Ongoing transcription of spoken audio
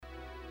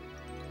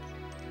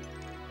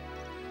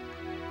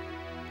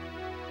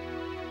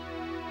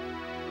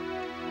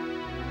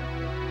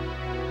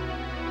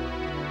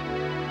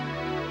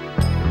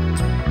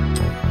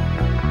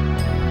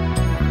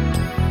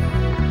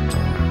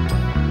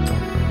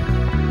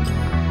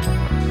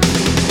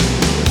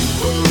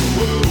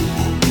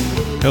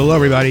Hello,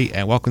 everybody,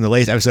 and welcome to the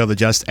latest episode of the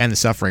Just and the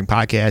Suffering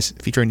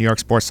podcast, featuring New York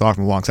sports talk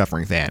from a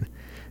long-suffering fan.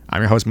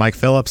 I'm your host, Mike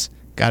Phillips.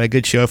 Got a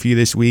good show for you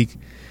this week.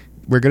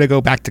 We're going to go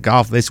back to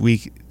golf this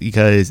week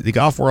because the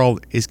golf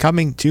world is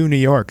coming to New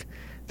York.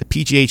 The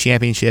PGA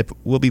Championship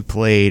will be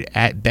played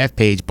at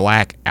Bethpage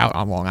Black out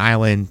on Long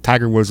Island.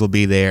 Tiger Woods will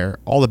be there.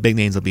 All the big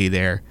names will be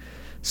there.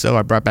 So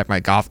I brought back my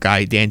golf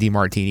guy, Dan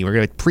DiMartini. We're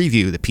going to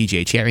preview the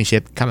PGA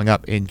Championship coming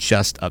up in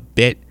just a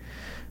bit.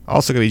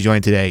 Also going to be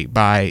joined today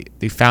by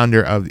the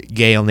founder of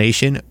Gale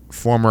Nation,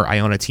 former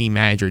Iona team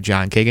manager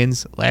John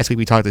Kiggins. Last week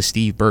we talked to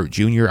Steve Burt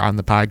Jr. on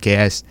the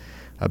podcast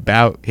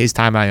about his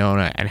time at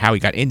Iona and how he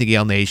got into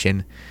Gale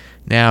Nation.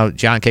 Now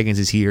John Kiggins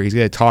is here. He's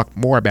going to talk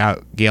more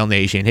about Gale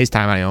Nation, his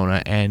time at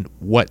Iona, and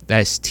what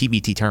this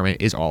TBT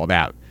tournament is all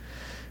about.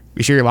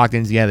 Be sure you're locked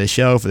into the end of the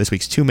show for this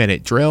week's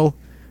 2-minute drill,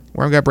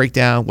 where I'm going to break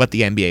down what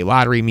the NBA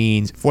lottery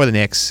means for the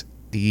Knicks.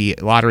 The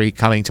lottery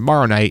coming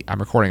tomorrow night. I'm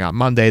recording on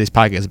Monday. This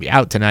podcast will be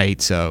out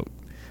tonight. So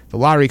the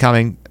lottery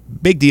coming,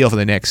 big deal for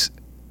the Knicks.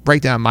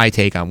 Break down my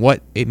take on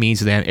what it means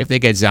to them if they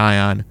get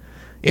Zion,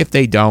 if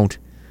they don't.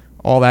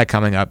 All that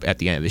coming up at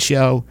the end of the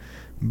show.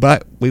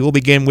 But we will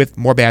begin with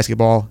more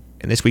basketball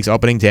in this week's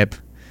opening tip.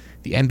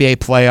 The NBA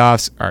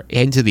playoffs are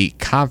into the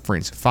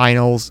conference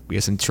finals. We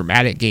had some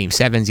traumatic Game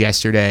 7s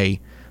yesterday.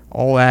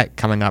 All that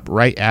coming up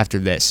right after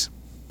this.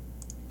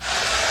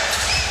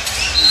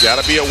 Got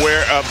to be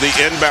aware of the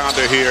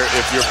inbounder here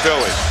if you're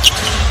Philly.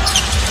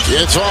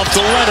 It's off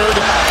to Leonard,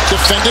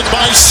 defended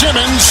by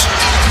Simmons.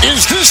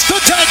 Is this the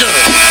dagger?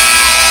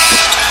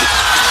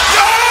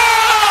 Oh!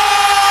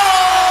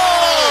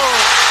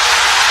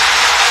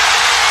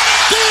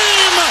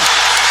 Game!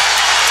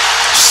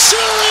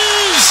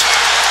 Series!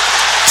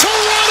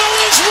 Toronto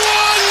has won!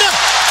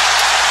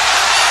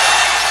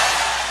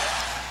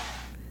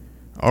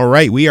 All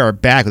right, we are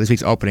back with this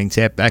week's opening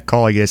tip. That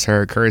call you just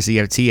heard, courtesy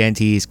of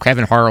TNT's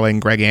Kevin Harlan,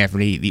 Greg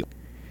Anthony,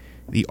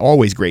 the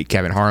always great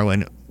Kevin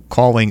Harlan,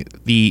 calling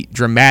the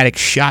dramatic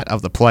shot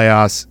of the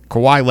playoffs.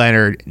 Kawhi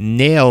Leonard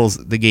nails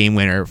the game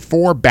winner,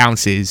 4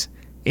 bounces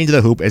into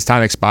the hoop as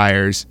time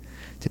expires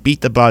to beat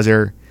the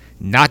buzzer,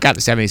 knock out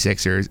the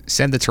 76ers,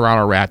 send the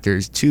Toronto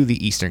Raptors to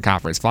the Eastern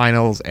Conference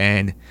Finals,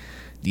 and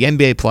the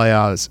NBA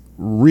playoffs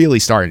really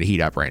starting to heat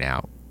up right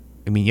now.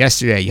 I mean,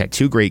 yesterday you had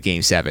 2 great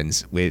Game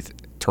 7s with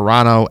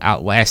Toronto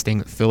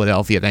outlasting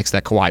Philadelphia thanks to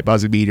that Kawhi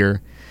buzzer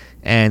beater,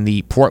 and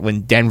the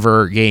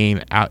Portland-Denver game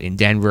out in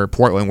Denver.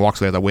 Portland walks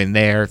away with a win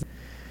there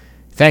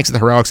thanks to the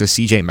heroics of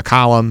CJ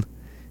McCollum.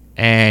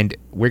 And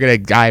we're going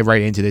to dive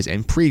right into this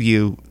and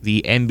preview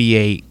the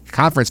NBA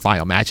conference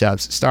final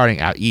matchups starting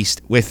out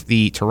east with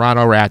the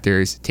Toronto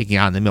Raptors taking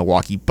on the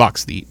Milwaukee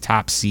Bucks, the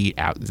top seed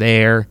out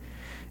there.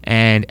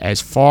 And as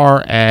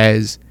far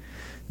as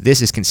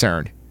this is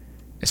concerned,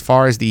 as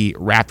far as the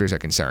Raptors are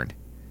concerned,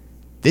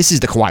 this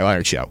is the Kawhi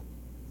Leonard show.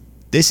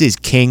 This is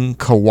King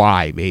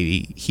Kawhi,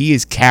 baby. He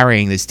is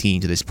carrying this team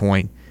to this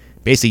point,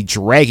 basically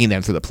dragging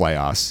them through the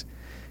playoffs.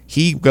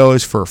 He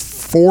goes for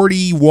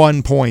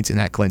 41 points in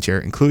that clincher,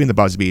 including the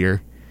buzzer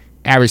beater,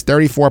 averaged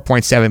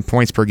 34.7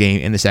 points per game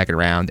in the second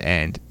round,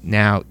 and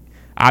now,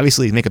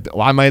 obviously, he's making a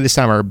lot of money this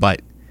summer,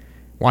 but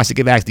wants to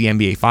get back to the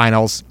NBA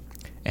Finals,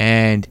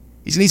 and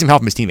he's going to need some help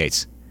from his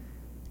teammates.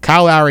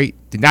 Kyle Lowry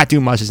did not do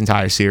much this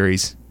entire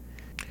series.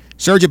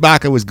 Serge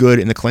Ibaka was good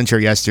in the clincher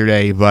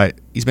yesterday, but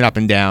he's been up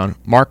and down.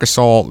 Marc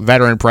Gasol,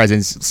 veteran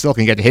presence, still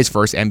can get to his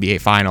first NBA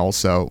Finals,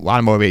 so a lot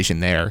of motivation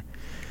there.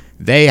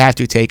 They have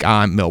to take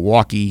on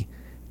Milwaukee,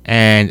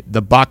 and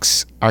the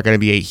Bucks are going to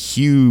be a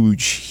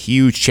huge,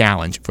 huge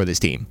challenge for this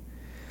team.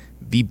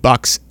 The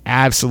Bucks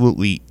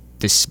absolutely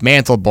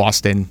dismantled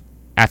Boston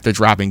after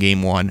dropping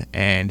Game 1,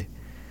 and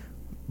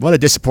what a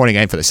disappointing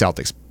end for the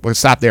Celtics. We'll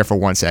stop there for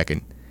 1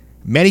 second.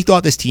 Many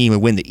thought this team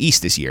would win the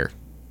East this year,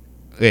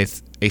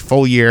 with a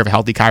full year of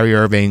healthy Kyrie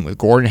Irving, with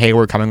Gordon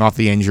Hayward coming off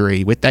the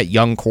injury, with that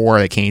young core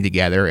that came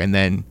together, and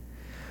then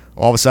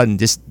all of a sudden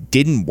just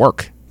didn't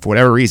work for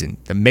whatever reason.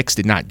 The mix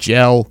did not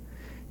gel.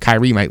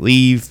 Kyrie might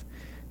leave.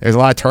 There's a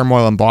lot of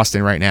turmoil in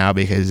Boston right now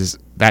because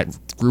that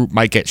group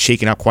might get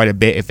shaken up quite a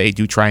bit if they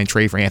do try and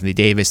trade for Anthony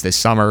Davis this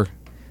summer.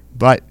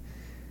 But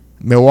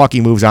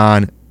Milwaukee moves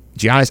on.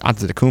 Giannis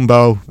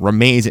Antetokounmpo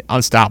remains an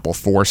unstoppable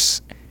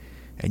force.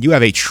 And you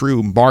have a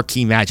true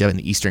marquee matchup in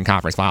the Eastern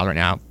Conference Finals right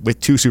now with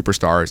 2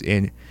 superstars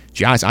in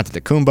Giannis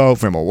Antetokounmpo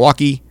for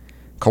Milwaukee,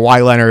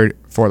 Kawhi Leonard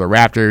for the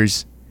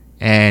Raptors.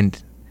 And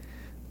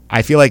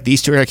I feel like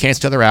these two are going to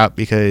cancel each other out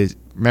because,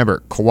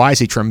 remember, Kawhi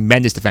is a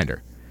tremendous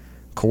defender.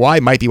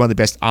 Kawhi might be one of the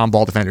best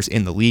on-ball defenders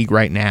in the league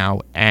right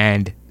now.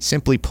 And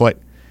simply put,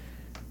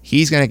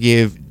 he's going to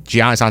give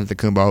Giannis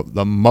Antetokounmpo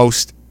the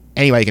most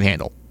anybody can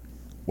handle.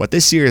 What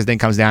this series then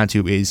comes down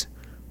to is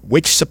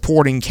which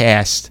supporting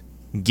cast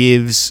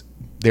gives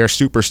their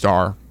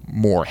superstar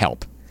more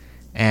help.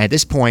 And at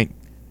this point,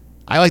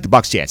 I like the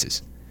Bucks'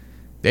 chances.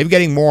 They're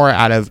getting more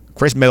out of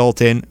Chris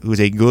Middleton, who's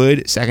a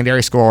good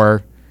secondary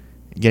scorer,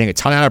 getting a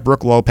ton out of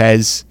Brook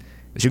Lopez.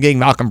 They're getting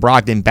Malcolm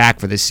Brogdon back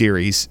for this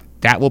series.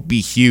 That will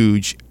be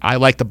huge. I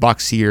like the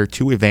Bucks here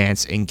to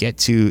advance and get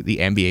to the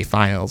NBA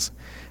Finals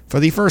for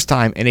the first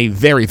time in a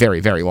very, very,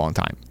 very long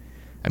time.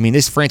 I mean,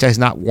 this franchise has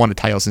not won a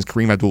title since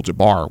Kareem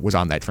Abdul-Jabbar was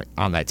on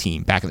that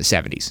team back in the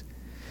 70s.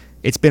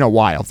 It's been a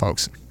while,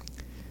 folks.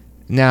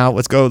 Now,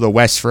 let's go to the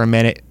West for a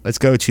minute. Let's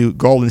go to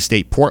Golden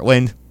State,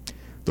 Portland.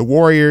 The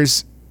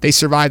Warriors, they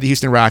survived the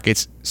Houston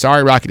Rockets.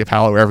 Sorry, Rocky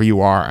DePaolo, wherever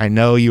you are. I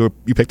know you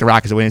picked the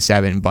Rockets to win in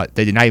 7, but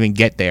they did not even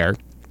get there.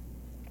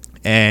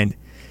 And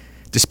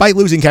despite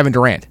losing Kevin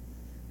Durant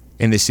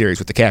in this series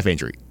with the calf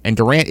injury, and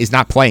Durant is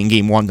not playing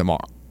Game 1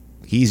 tomorrow.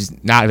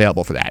 He's not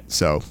available for that.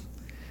 So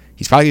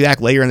he's probably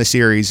back later in the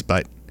series,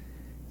 but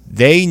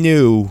they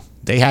knew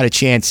they had a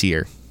chance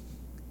here,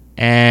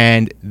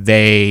 and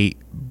they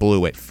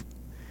blew it.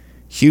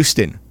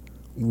 Houston,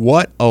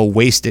 what a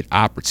wasted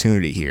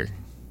opportunity here.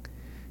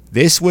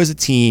 This was a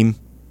team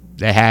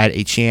that had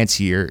a chance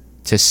here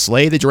to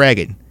slay the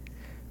Dragon,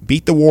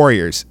 beat the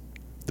Warriors,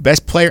 the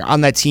best player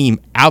on that team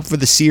out for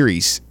the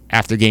series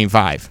after Game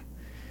 5.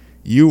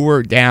 You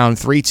were down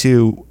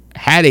 3-2,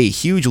 had a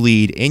huge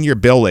lead in your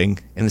building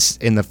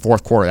in the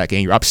fourth quarter of that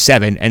game. You're up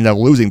 7, ended up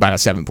losing by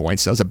 7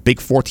 points. So it was a big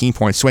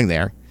 14-point swing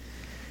there.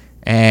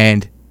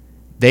 And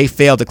they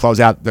failed to close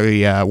out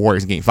the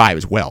Warriors in Game 5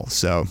 as well.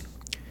 So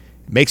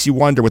it makes you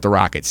wonder with the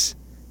Rockets.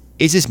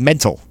 Is this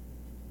mental?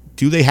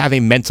 Do they have a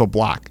mental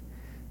block?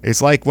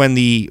 It's like when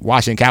the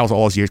Washington Capitals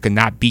all those years could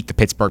not beat the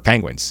Pittsburgh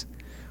Penguins,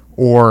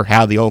 or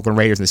how the Oakland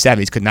Raiders in the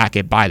 70s could not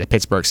get by the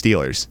Pittsburgh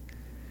Steelers.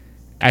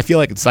 I feel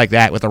like it's like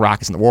that with the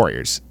Rockets and the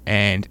Warriors,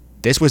 and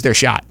this was their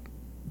shot.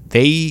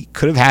 They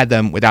could have had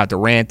them without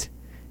Durant.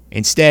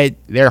 Instead,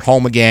 they're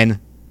home again,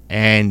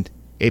 and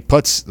it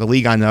puts the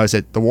league on notice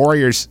that the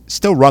Warriors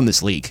still run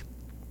this league.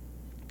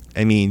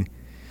 I mean,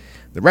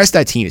 the rest of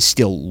that team is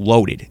still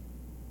loaded,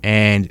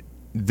 and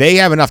they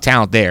have enough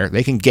talent there.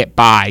 They can get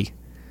by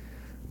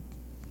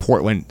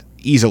Portland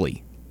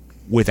easily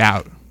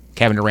without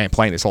Kevin Durant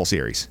playing this whole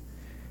series.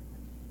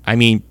 I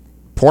mean,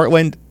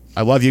 Portland,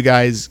 I love you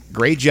guys.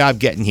 Great job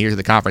getting here to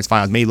the conference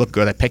finals. Made you look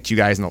good. I picked you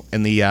guys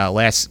in the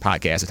last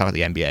podcast. I talked about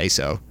the NBA,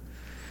 so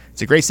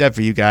it's a great step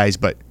for you guys.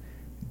 But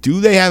do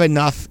they have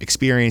enough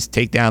experience to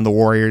take down the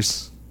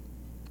Warriors?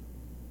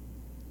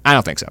 I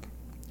don't think so.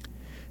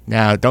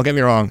 Now, don't get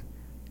me wrong.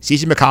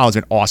 CJ McCollum's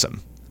been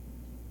awesome.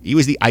 He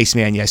was the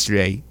Iceman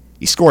yesterday.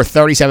 He scored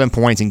 37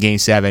 points in Game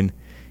 7.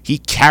 He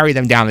carried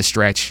them down the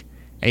stretch,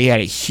 and he had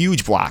a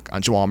huge block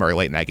on Jamal Murray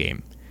late in that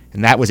game.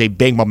 And that was a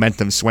big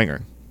momentum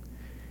swinger.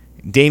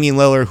 Damian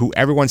Lillard, who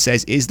everyone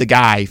says is the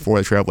guy for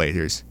the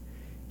Trailblazers,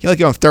 he only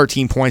gave him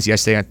 13 points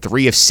yesterday on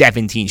 3 of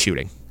 17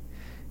 shooting.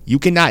 You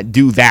cannot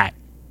do that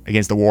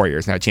against the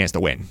Warriors and have a chance to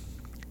win.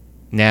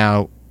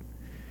 Now,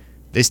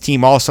 this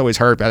team also is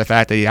hurt by the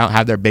fact that they don't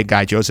have their big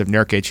guy, Joseph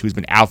Nurkic, who's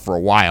been out for a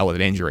while with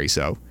an injury.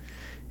 So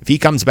if he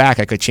comes back,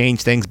 I could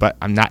change things, but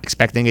I'm not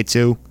expecting it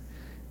to.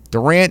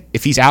 Durant,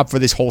 if he's out for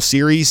this whole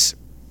series,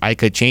 I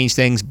could change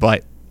things,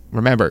 but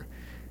remember,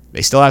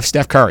 they still have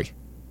Steph Curry.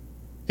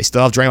 They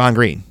still have Draymond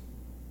Green.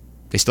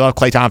 They still have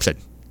Klay Thompson.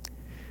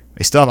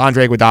 They still have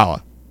Andre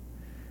Iguodala.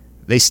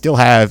 They still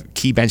have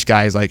key bench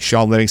guys like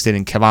Shaun Livingston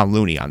and Kevon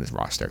Looney on this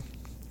roster.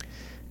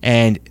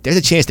 And there's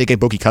a chance they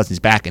get Boogie Cousins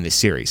back in this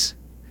series.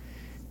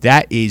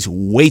 That is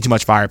way too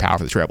much firepower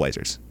for the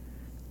Trailblazers.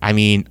 I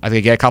mean, I think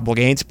they get a couple of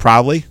games,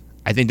 probably.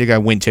 I think they're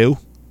going to win 2.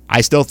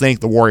 I still think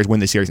the Warriors win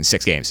this series in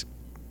 6 games.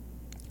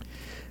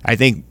 I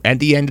think at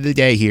the end of the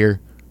day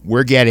here,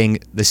 we're getting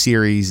the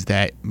series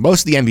that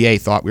most of the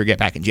NBA thought we would get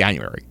back in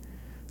January.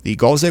 The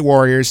Golden State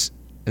Warriors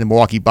and the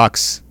Milwaukee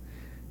Bucks.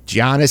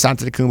 Giannis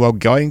Antetokounmpo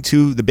going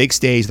to the big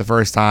stage the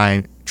first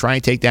time,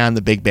 trying to take down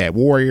the big bad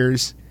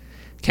Warriors.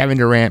 Kevin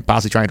Durant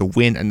possibly trying to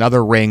win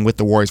another ring with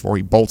the Warriors before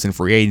he bolts in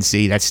free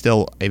agency. That's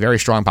still a very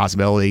strong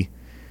possibility.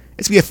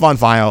 It's going to be a fun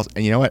finals,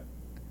 and you know what?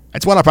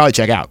 That's one I'll probably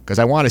check out because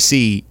I want to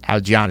see how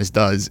Giannis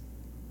does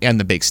on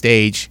the big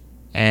stage,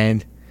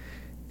 and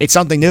it's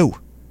something new.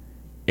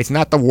 It's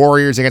not the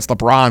Warriors against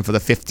LeBron for the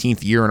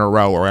 15th year in a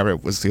row or whatever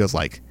it feels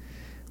like.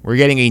 We're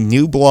getting a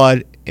new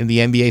blood in the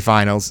NBA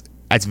Finals.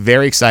 That's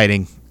very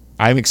exciting.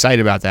 I'm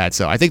excited about that.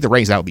 So I think the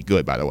ratings that will be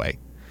good, by the way.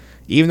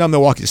 Even though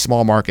Milwaukee's a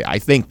small market, I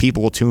think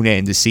people will tune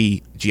in to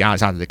see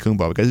Giannis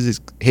Antetokounmpo because this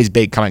is his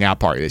big coming out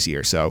party this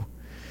year. So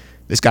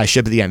this guy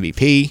should be the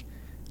MVP.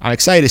 I'm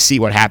excited to see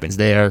what happens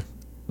there.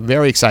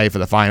 Very excited for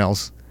the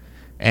finals.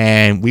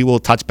 And we will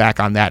touch back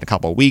on that in a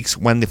couple of weeks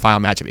when the final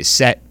matchup is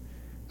set.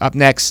 Up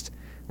next,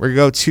 we're going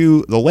to go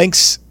to the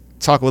links,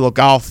 talk a little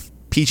golf,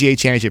 PGA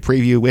Championship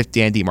preview with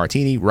Dan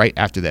DiMartini right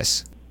after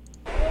this.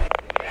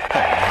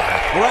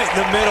 Right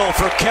in the middle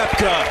for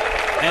Koepka,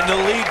 and the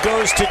lead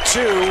goes to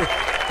 2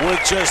 with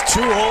just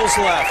 2 holes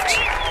left.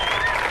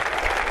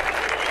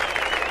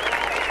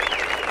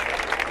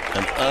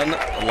 An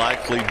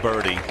unlikely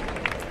birdie.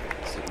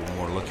 Let's take one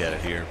more look at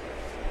it here.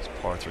 This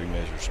par 3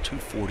 measures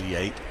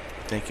 248.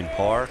 Thinking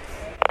par.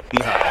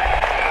 No.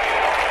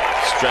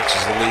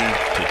 Stretches the lead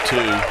to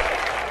 2.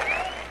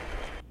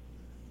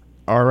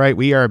 All right,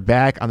 we are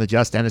back on the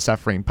Just End the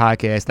Suffering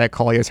podcast. That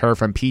call is heard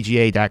from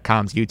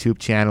PGA.com's YouTube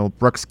channel.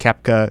 Brooks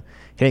Koepka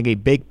hitting a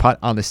big putt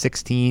on the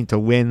 16 to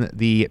win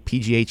the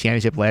PGA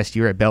Championship last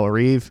year at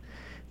Bellerive.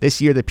 This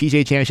year, the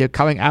PGA Championship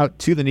coming out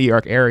to the New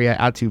York area,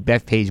 out to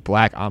Bethpage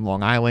Black on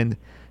Long Island.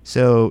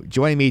 So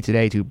joining me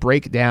today to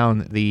break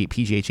down the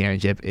PGA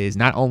Championship is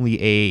not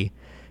only a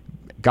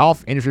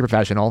golf industry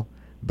professional,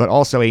 but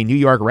also a New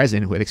York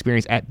resident with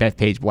experience at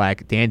Bethpage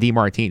Black, Dan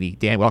DiMartini.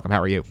 Dan, welcome.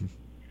 How are you?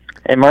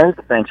 Hey,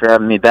 Mark. Thanks for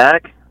having me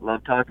back.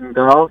 Love talking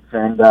golf,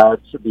 and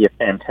it should be a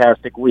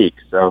fantastic week.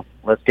 So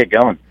let's get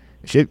going.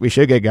 We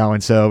should get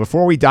going. So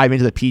before we dive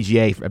into the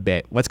PGA for a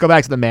bit, let's go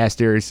back to the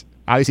Masters.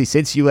 Obviously,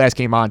 since you last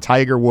came on,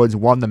 Tiger Woods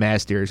won the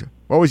Masters.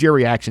 What was your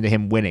reaction to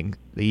him winning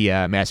the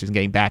Masters and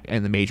getting back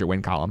in the major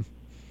win column?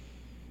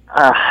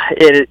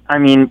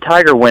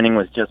 Tiger winning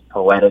was just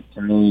poetic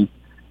to me.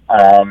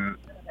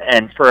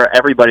 And for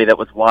everybody that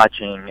was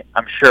watching,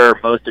 I'm sure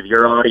most of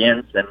your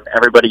audience and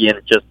everybody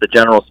in just the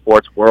general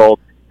sports world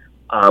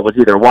was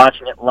either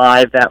watching it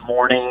live that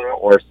morning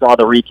or saw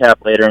the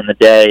recap later in the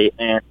day.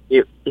 And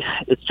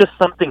it's just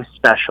something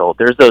special.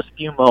 There's those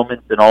few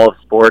moments in all of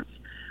sports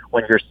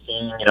when you're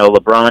seeing,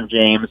 LeBron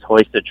James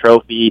hoist a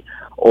trophy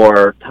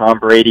or Tom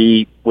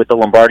Brady with the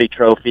Lombardi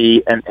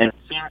Trophy, and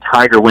seeing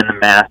Tiger win the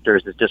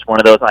Masters is just one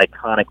of those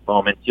iconic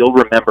moments. You'll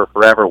remember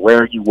forever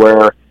where you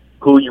were,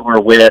 who you were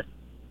with,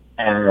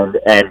 and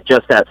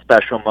just that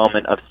special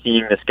moment of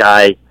seeing this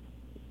guy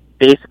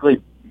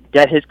basically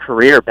get his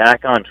career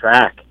back on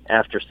track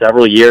after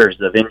several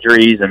years of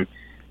injuries and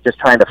just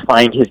trying to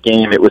find his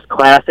game. It was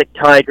classic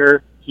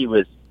Tiger. He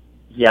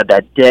had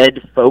that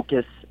dead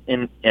focus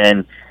and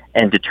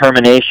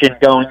determination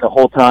going the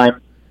whole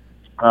time.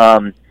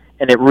 And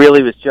it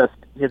really was just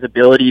his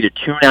ability to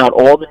tune out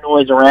all the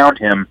noise around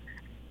him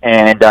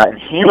and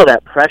handle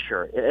that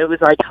pressure. It was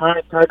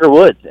iconic Tiger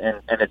Woods,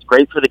 and it's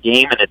great for the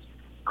game, and it's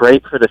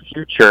great for the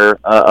future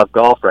of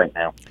golf right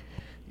now.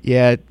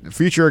 Yeah, the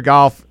future of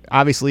golf,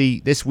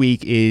 obviously, this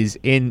week is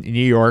in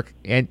New York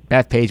and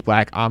Bethpage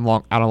Black out on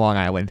Long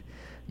Island.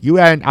 You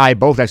and I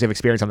both actually have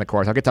experience on the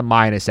course. I'll get to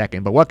mine in a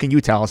second, but what can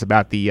you tell us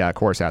about the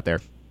course out there?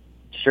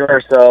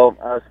 Sure. So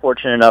I was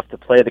fortunate enough to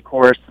play the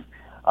course.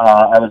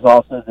 I was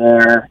also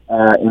there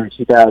in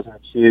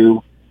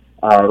 2002,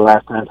 the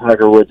last time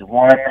Tiger Woods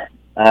won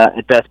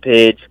at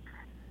Bethpage.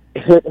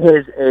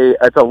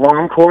 It's a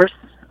long course.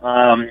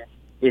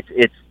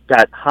 It's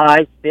got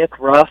high, thick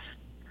rough.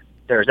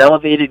 There's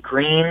elevated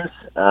greens.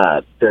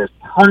 There's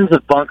tons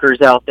of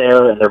bunkers out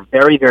there, and they're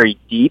very, very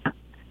deep.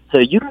 So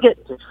you can get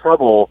into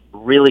trouble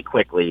really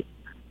quickly.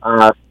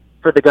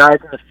 For the guys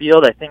in the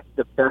field, I think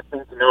the best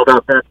thing to know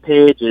about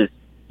Bethpage is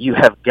you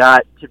have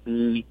got to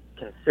be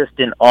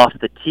consistent off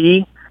the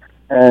tee,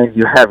 and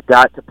you have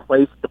got to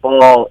place the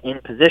ball in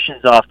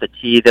positions off the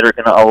tee that are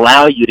going to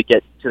allow you to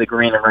get to the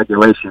green in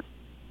regulation.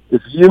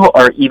 If you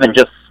are even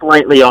just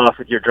slightly off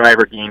with your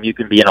driver game, you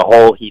can be in a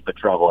whole heap of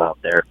trouble out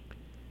there.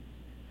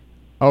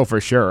 Oh,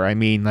 for sure. I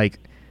mean,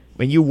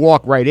 when you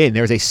walk right in,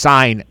 there's a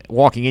sign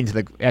walking into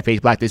the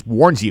Bethpage Black that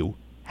warns you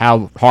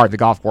how hard the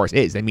golf course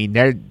is. I mean,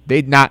 they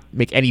did not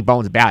make any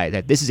bones about it,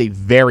 that this is a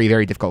very,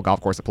 very difficult golf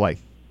course to play.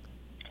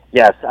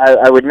 Yes,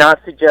 I would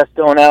not suggest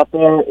going out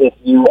there if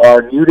you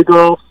are new to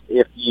golf,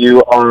 if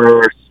you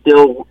are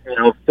still,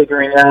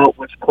 figuring out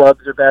which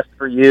clubs are best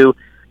for you.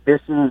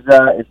 This is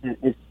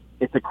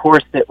it's a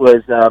course that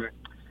was,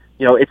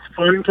 it's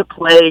fun to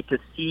play, to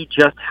see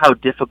just how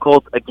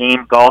difficult a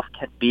game golf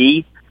can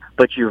be,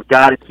 but you've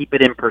got to keep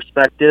it in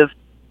perspective.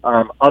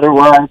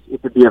 Otherwise,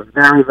 it could be a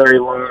very, very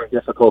long,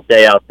 difficult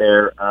day out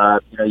there.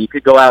 You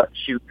could go out and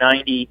shoot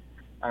 90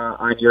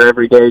 on your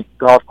everyday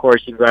golf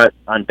course. You can go out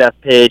on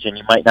Bethpage, and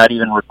you might not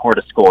even record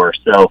a score.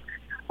 So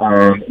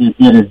it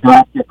is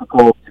that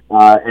difficult,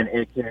 and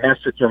it can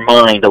mess with your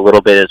mind a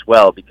little bit as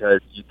well,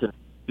 because you can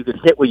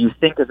hit what you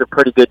think is a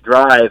pretty good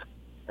drive,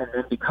 and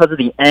then because of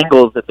the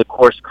angles that the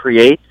course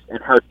creates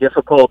and how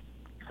difficult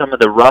some of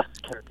the roughs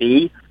can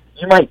be,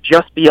 you might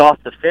just be off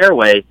the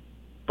fairway,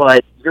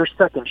 but your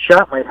second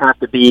shot might have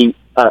to be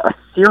a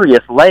serious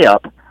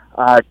layup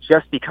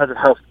just because of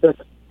how thick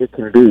it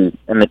can be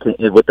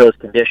with those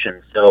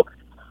conditions. So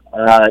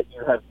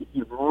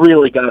you've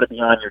really got to be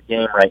on your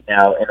game right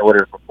now in order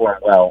to perform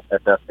well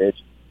at Bethpage.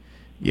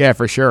 Yeah,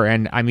 for sure.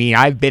 And I mean,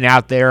 I've been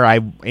out there. I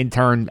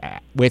interned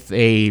with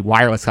a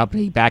wireless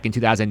company back in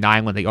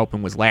 2009 when the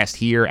Open was last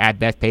here at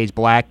Bethpage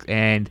Black,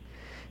 and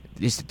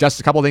just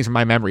a couple of things from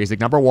my memory is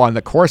number one,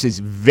 the course is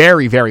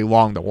very, very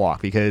long to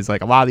walk, because a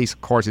lot of these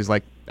courses,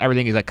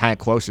 everything is kind of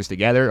closest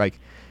together.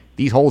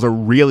 These holes are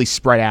really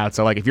spread out.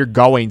 So if you're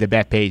going to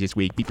Bethpage this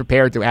week, be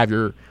prepared to have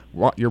your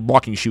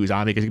walking shoes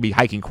on, because you'll be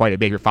hiking quite a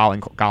bit if you're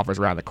following golfers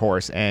around the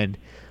course. And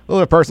a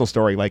little personal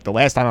story, the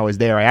last time I was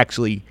there, I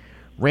actually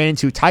ran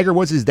into Tiger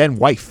Woods' then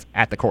wife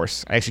at the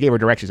course. I actually gave her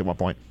directions at one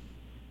point.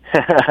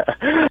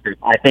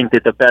 I think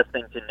that the best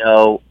thing to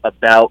know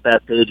about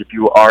Bethpage, if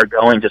you are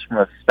going just from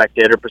a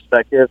spectator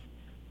perspective,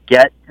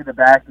 get to the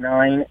back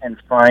nine and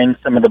find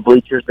some of the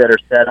bleachers that are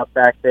set up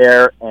back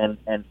there and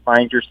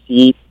find your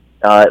seat.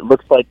 It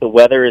looks like the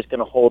weather is going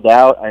to hold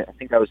out. I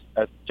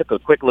took a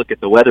quick look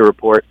at the weather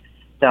report.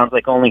 Sounds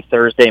like only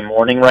Thursday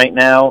morning right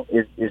now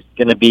is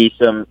going to be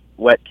some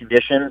wet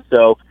conditions.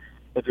 So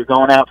if you're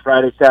going out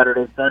Friday,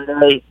 Saturday,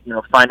 Sunday,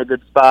 find a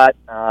good spot.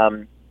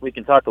 we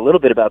can talk a little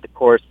bit about the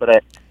course,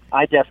 but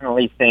I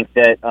definitely think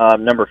that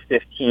number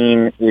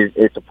 15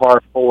 it's a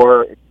par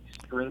 4. It's an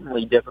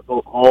extremely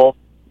difficult hole.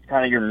 It's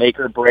kind of your make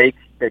or break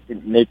that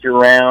can make your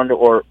round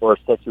or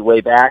set you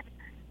way back.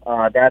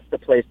 That's the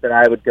place that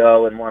I would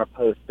go and want to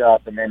post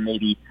up, and then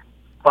maybe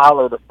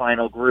follow the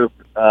final group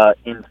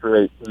in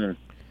through 18.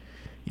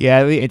 Yeah,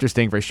 it'll be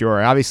interesting for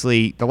sure.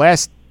 Obviously, the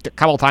last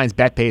couple of times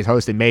BetPay has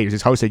hosted majors,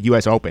 it's hosted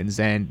U.S. Opens,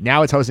 and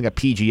now it's hosting a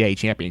PGA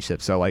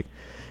championship. So, like,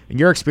 in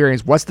your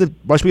experience, what should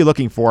we be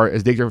looking for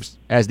as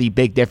the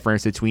big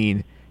difference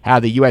between how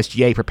the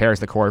USGA prepares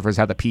the course versus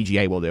how the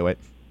PGA will do it?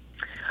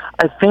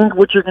 I think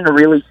what you're going to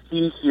really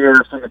see here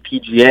from the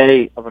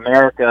PGA of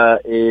America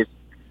is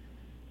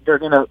they're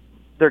going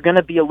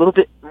to be a little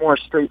bit more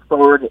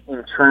straightforward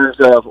in terms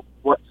of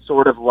what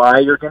sort of lie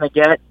you're going to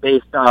get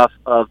based off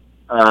of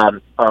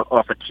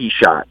a tee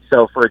shot.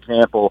 So, for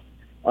example,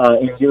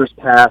 in years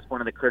past,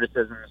 one of the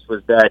criticisms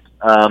was that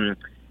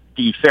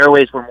the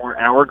fairways were more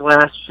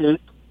hourglass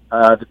shaped.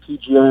 The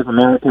PGA of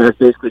America has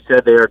basically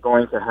said they are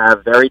going to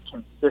have very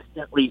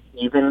consistently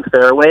even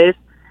fairways.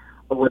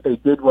 But what they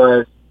did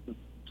was,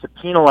 to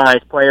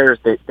penalize players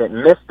that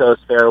missed those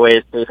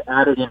fairways, they've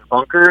added in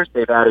bunkers,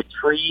 they've added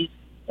trees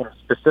in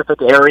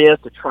specific areas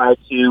to try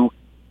to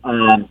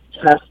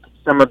test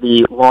some of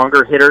the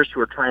longer hitters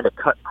who are trying to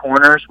cut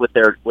corners with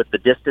the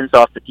distance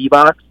off the tee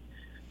box.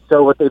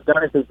 So what they've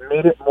done is they've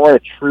made it more a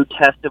true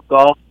test of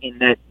golf in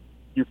that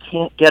you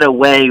can't get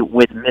away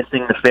with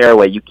missing the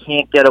fairway. You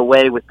can't get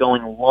away with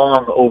going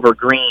long over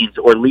greens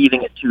or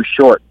leaving it too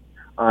short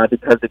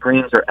because the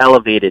greens are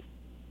elevated.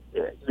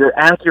 Your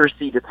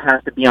accuracy just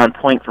has to be on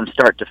point from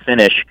start to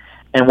finish.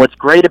 And what's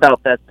great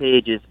about that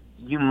page is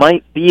you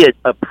might be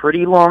a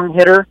pretty long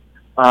hitter,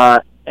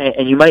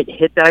 and you might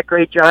hit that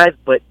great drive,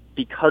 but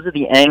because of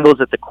the angles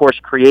that the course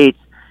creates,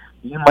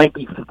 you might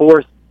be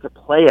forced to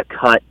play a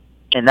cut,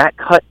 and that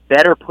cut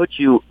better puts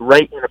you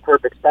right in a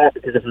perfect spot,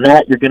 because if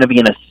not, you're going to be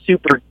in a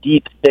super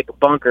deep, thick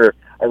bunker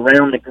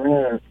around the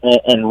green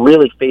and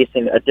really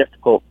facing a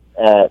difficult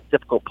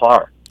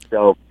par.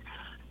 So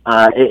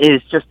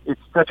it's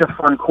such a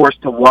fun course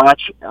to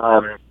watch.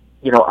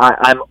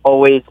 I'm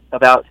always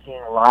about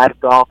seeing live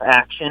golf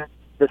action.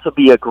 This will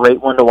be a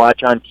great one to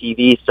watch on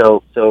TV.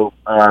 So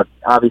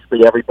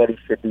obviously everybody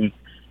should be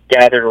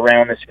gathered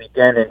around this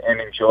weekend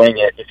and enjoying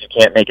it if you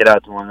can't make it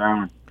out to Long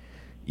Island.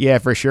 Yeah,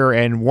 for sure.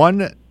 And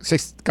one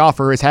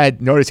golfer who has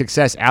had noted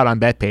success out on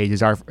BetPage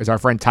is our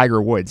friend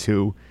Tiger Woods,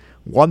 who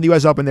won the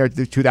U.S. Open there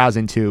in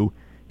 2002,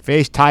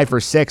 finished tied for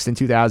 6th in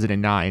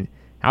 2009.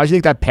 How do you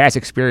think that past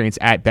experience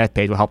at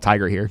BetPage will help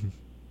Tiger here?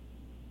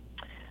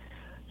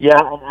 Yeah,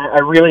 I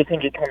really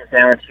think it comes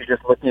down to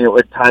just looking at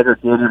what Tiger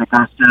did at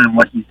Augusta and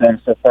what he's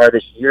done so far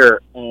this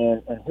year.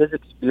 And his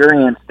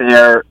experience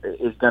there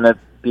is going to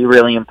be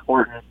really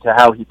important to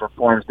how he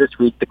performs this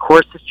week. The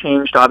course has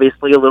changed,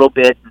 obviously, a little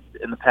bit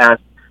in the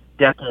past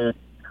decade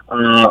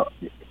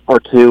or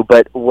two,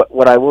 but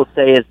what I will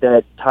say is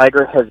that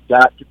Tiger has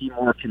got to be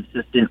more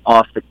consistent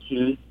off the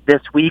tee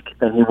this week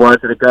than he was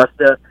at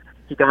Augusta.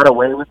 He got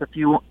away with a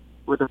few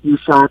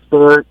shots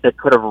there that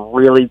could have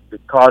really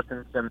caused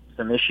him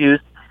some issues.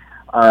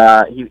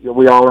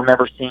 We all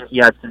remember seeing he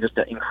had some just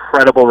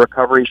incredible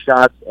recovery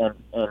shots and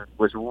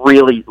was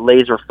really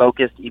laser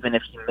focused even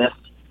if he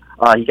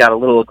missed. He got a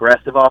little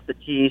aggressive off the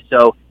tee,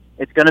 so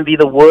it's going to be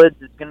the woods.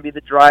 It's going to be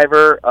the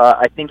driver.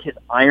 I think his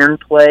iron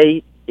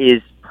play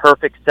is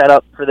perfect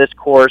setup for this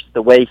course,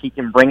 the way he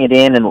can bring it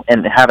in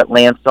and have it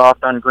land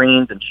soft on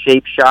greens and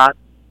shape shots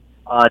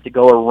to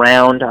go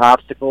around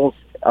obstacles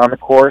on the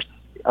course.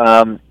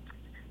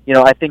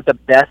 I think the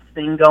best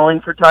thing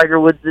going for Tiger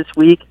Woods this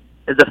week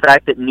is the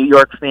fact that New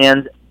York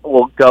fans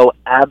will go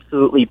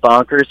absolutely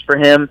bonkers for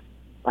him.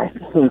 I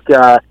think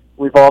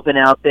we've all been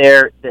out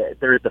there.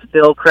 There's the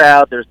Phil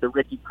crowd, there's the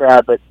Ricky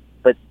crowd, but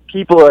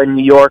people in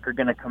New York are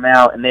going to come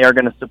out and they are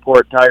going to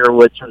support Tiger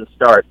Woods from the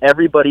start.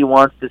 Everybody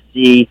wants to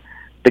see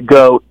the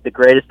GOAT, the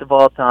greatest of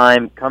all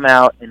time, come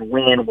out and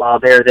win while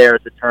they're there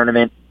at the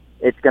tournament.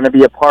 It's going to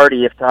be a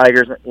party if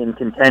Tiger's in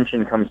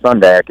contention come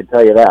Sunday, I can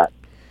tell you that.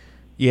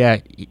 Yeah,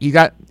 you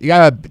got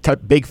a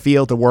big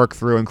field to work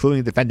through,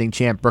 including defending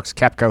champ Brooks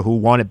Koepka, who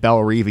won at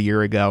Bellerive a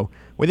year ago.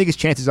 What do you think his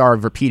chances are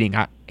of repeating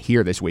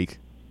here this week?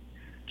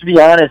 To be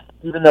honest,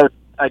 even though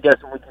I guess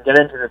we can get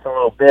into this a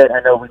little bit, I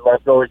know we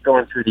love always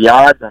going through the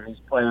odds on these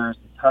players.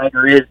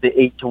 Tiger is the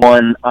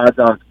 8-1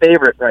 odds-on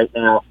favorite right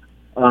now.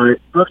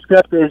 Brooks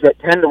Koepka is at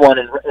 10-1,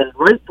 and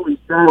rightfully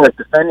so as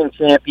defending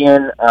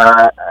champion.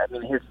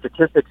 His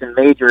statistics in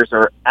majors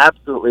are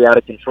absolutely out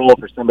of control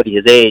for somebody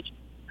his age.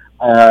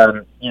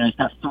 He's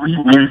got 3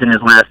 wins in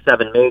his last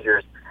 7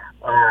 majors.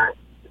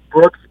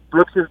 Brooks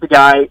is the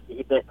guy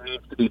that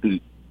needs to be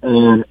beat.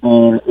 And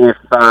if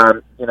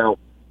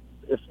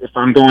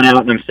I'm going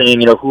out and I'm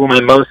saying, who am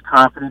I most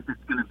confident that's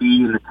going to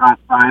be in the top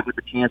 5 with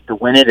a chance to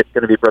win it, it's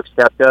going to be Brooks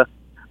Koepka.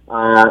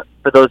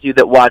 For those of you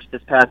that watched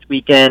this past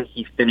weekend,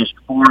 he finished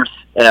 4th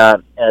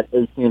at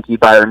AT&T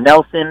Byron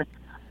Nelson.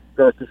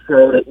 So to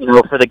show that,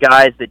 for the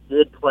guys that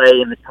did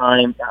play in the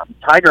time,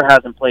 Tiger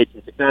hasn't played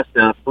since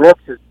Augusta.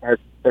 Brooks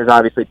has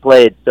obviously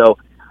played. So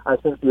I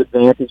think the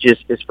advantage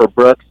is for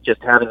Brooks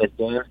just having his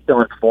game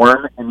still in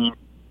form. I mean,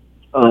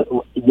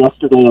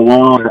 yesterday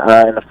alone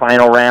in the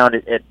final round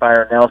at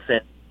Byron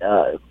Nelson,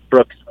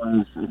 Brooks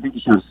was, I think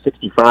he was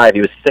 65. He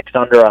was 6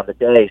 under on the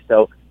day.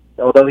 So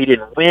although he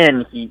didn't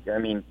win,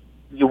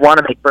 you want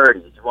to make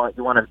birdies. You want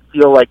to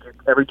feel like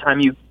every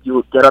time you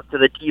get up to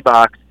the tee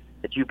box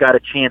that you've got a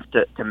chance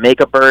to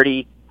make a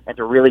birdie and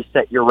to really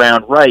set your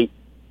round right.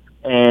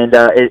 And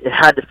it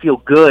had to feel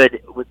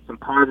good with some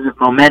positive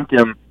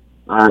momentum,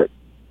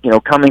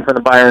 coming from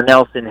the Byron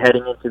Nelson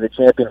heading into the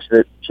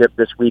championship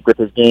this week with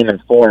his game in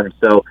form.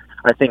 So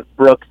I think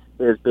Brooks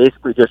is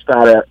basically just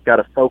got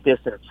to focus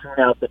and tune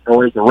out the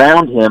noise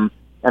around him,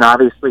 and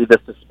obviously the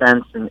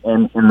suspense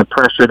and the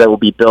pressure that will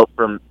be built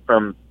from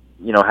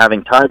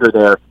having Tiger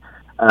there,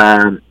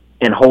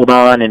 and hold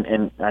on.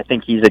 And I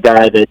think he's a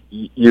guy that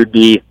you'd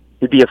be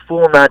a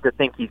fool not to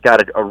think he's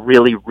got a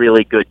really,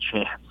 really good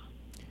chance.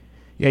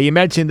 Yeah, you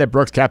mentioned that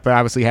Brooks Koepka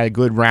obviously had a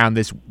good run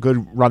this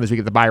week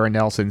at the Byron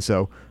Nelson.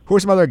 So, who are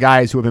some other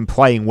guys who have been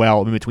playing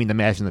well in between the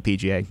Masters and the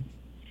PGA?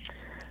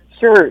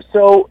 Sure.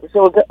 So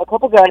a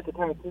couple guys to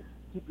kind of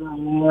keep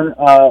going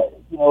on.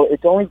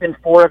 It's only been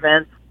 4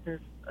 events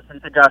since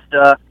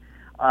Augusta.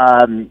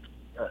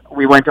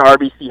 We went to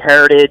RBC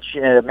Heritage.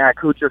 Matt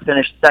Kuchar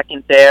finished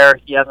 2nd there.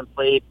 He hasn't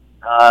played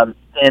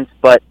since,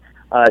 but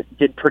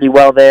did pretty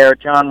well there.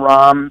 Jon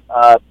Rahm,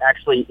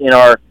 actually in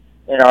our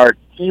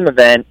team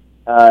event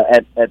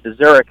at the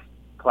Zurich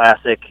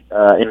Classic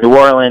in New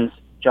Orleans,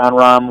 Jon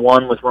Rahm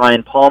won with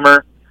Ryan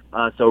Palmer.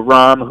 So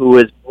Rahm, who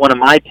is one of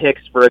my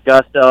picks for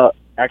Augusta,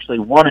 actually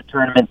won a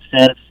tournament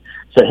since.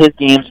 So his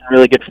game's in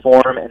really good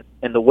form,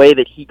 and the way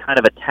that he kind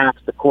of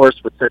attacks the course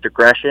with such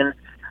aggression,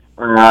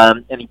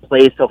 and he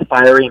plays so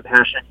fiery and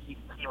passionate, he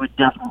would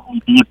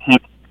definitely be a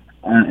pick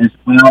as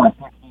well. I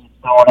think he's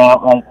going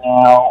out right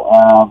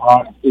now.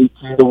 Rahm is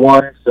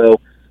 18-1,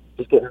 so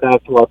just getting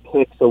back to our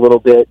picks a little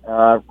bit,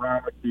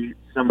 Rahm would be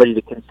somebody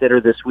to consider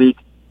this week.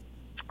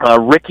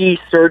 Ricky,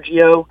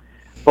 Sergio,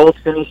 both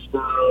finished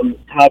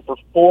tied for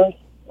 4th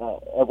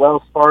at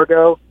Wells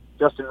Fargo.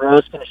 Justin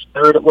Rose finished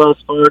 3rd at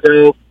Wells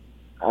Fargo.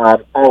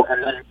 And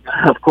then,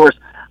 of course,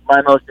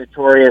 my most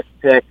notorious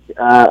pick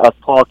of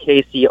Paul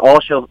Casey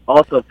also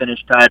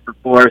finished tied for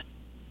 4th.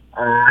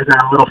 I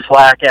got a little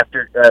flack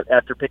after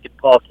picking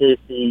Paul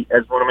Casey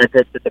as one of my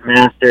picks at the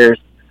Masters.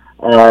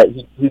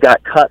 He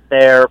got cut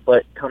there,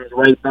 but comes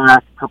right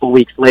back a couple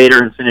weeks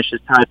later and finishes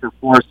tied for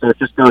 4th. So it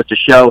just goes to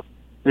show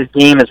his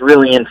game is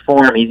really in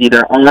form. He's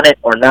either on it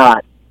or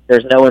not.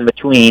 There's no in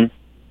between.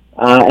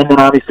 And then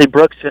obviously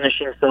Brooks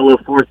finishing solo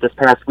 4th this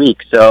past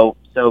week. So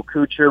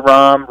Kuchar,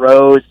 Rahm,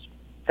 Rose,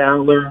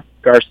 Fowler,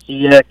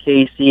 Garcia,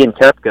 Casey, and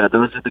Koepka.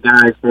 Those are the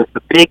guys,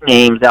 the big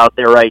names out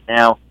there right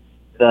now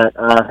that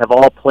have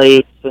all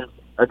played since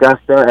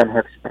Augusta and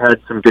have had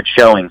some good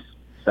showings.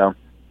 So,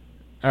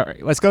 all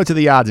right, let's go to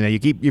the odds now.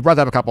 You brought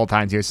that up a couple of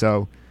times here.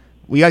 So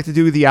we like to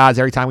do the odds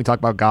every time we talk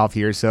about golf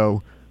here.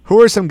 So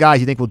who are some guys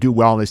you think will do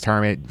well in this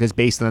tournament just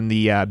based on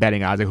the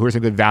betting odds? Like, who are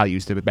some good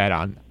values to bet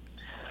on?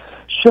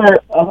 Sure.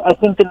 I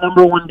think the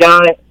number one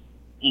guy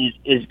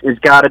is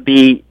got to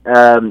be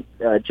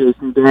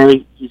Jason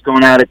Day. He's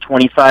going out at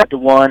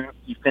 25-1.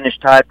 He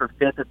finished tied for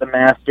 5th at the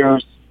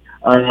Masters.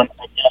 I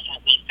definitely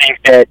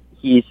think that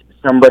he's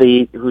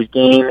somebody whose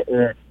game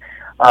is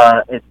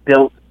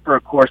built for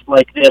a course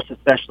like this,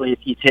 especially if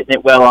he's hitting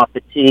it well off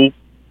the tee.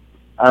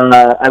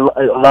 I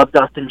love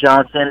Dustin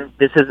Johnson.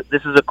 This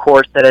is a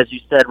course that, as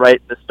you said right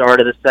at the start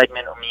of the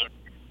segment, I mean,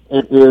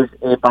 it is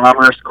a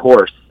bomber's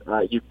course.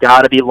 You've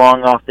got to be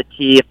long off the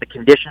tee. If the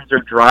conditions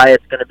are dry,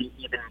 it's going to be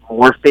even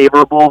more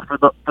favorable for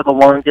the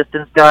long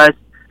distance guys.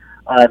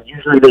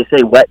 Usually, they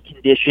say wet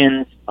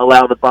conditions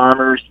allow the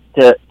bombers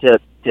to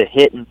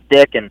hit and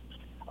stick, and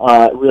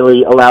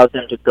really allows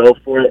them to go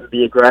for it and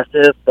be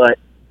aggressive. But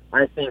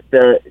I think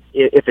that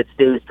if it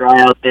stays dry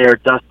out there,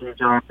 Dustin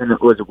Johnson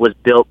was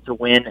built to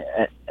win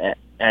at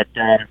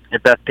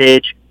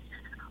Bethpage.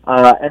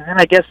 And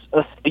then I guess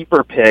a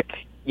sleeper pick.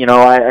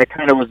 I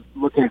kind of was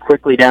looking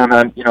quickly down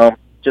on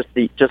just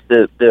the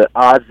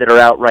odds that are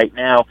out right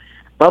now.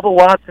 Bubba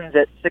Watson's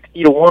at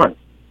 60-1.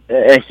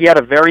 He had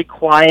a very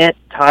quiet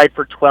tied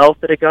for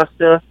 12th at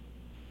Augusta.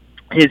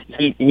 He's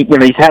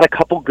had a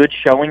couple good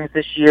showings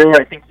this year.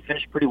 I think he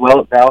finished pretty well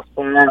at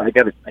Valspar.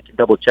 I can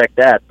double check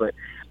that, but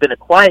it's been a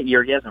quiet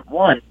year. He hasn't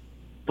won,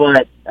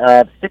 but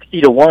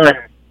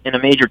 60-1 in a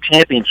major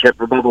championship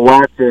for Bubba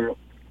Watson.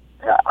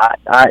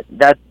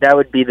 That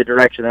would be the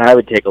direction that I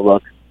would take a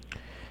look.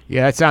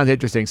 Yeah, that sounds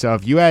interesting. So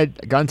if you had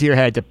a gun to your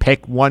head to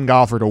pick one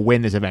golfer to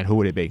win this event, who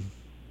would it be?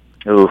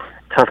 Ooh,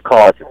 tough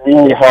call. It's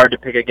really hard to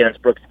pick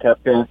against Brooks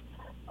Koepka.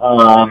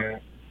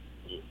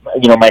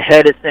 My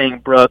head is saying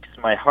Brooks.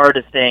 My heart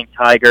is saying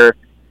Tiger.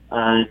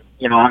 I'm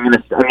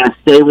gonna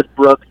stay with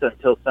Brooks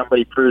until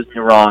somebody proves me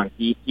wrong.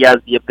 He has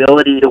the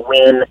ability to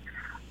win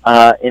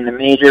in the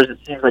majors. It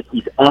seems like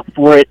he's up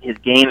for it. His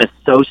game is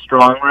so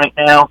strong right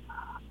now.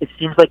 It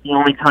seems like the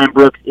only time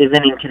Brooks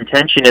isn't in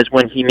contention is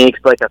when he makes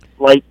like a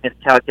slight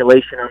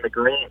miscalculation on the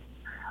green.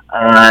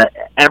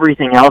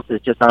 Everything else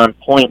is just on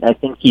point. I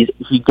think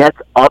he gets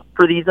up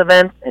for these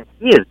events, and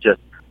he is just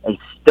a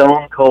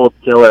stone-cold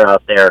killer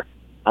out there.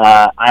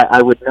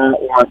 I would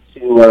not want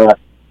to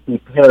be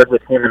paired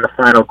with him in the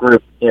final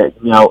group,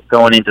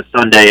 going into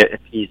Sunday if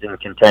he's in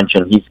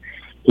contention. He's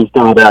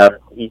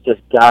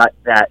just got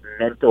that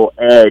mental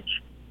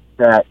edge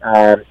that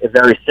is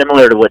very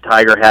similar to what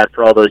Tiger had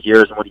for all those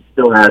years and what he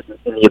still has,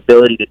 in the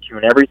ability to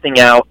tune everything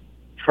out,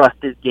 trust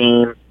his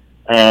game,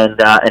 and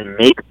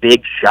make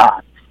big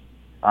shots.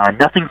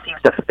 Nothing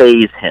seems to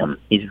faze him.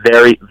 He's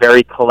very,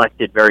 very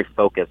collected, very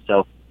focused.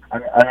 So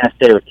I'm going to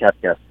stay with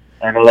Koepka.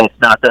 I know that's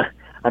not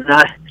I'm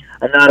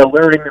not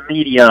alerting the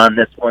media on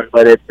this one,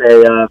 but it's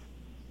with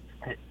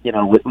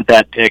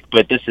that pick.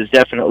 But this is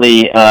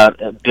definitely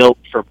built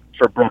for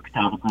Brooks to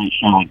have a great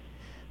showing.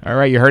 All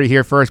right, you heard it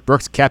here first.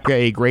 Brooks Koepka,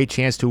 a great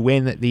chance to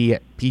win the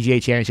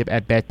PGA Championship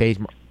at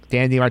Bethpage.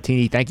 Dan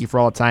DiMartini, thank you for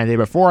all the time today.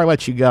 Before I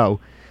let you go,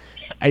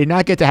 I did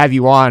not get to have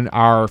you on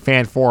our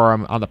fan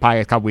forum on the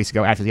podcast a couple weeks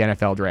ago after the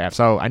NFL draft.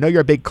 So I know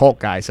you're a big Colt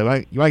guy, so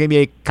you want to give me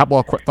a couple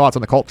of quick thoughts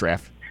on the Colt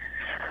draft?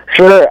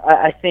 Sure.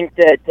 I think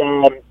that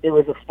it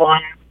was a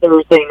fun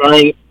Thursday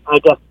night. I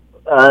guess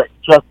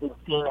just in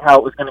seeing how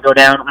it was going to go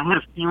down. I had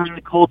a feeling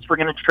the Colts were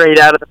going to trade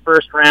out of the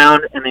first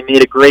round, and they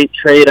made a great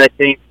trade, I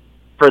think,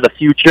 for the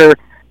future,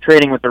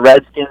 trading with the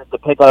Redskins to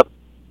pick up,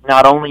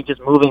 not only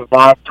just moving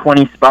back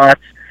 20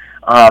 spots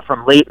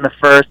from late in the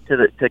first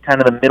to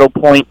kind of the middle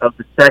point of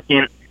the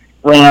second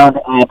round,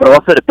 but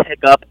also to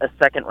pick up a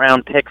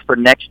second-round pick for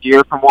next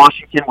year from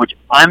Washington, which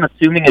I'm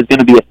assuming is going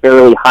to be a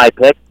fairly high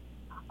pick.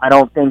 I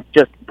don't think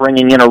just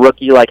bringing in a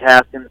rookie like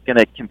Haskins is going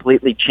to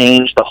completely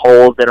change the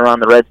holes that are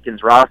on the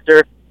Redskins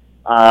roster.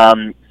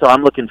 So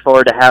I'm looking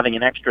forward to having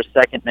an extra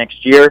second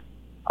next year.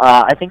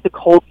 I think the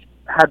Colts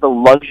had the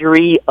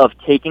luxury of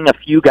taking a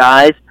few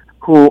guys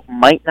who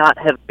might not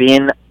have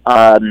been,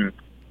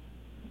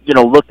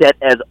 looked at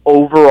as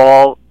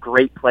overall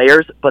great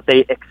players, but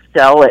they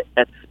excel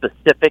at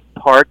specific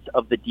parts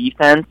of the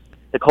defense.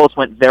 The Colts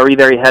went very,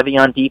 very heavy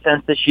on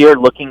defense this year,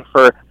 looking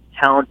for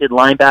talented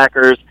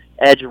linebackers,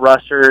 edge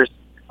rushers.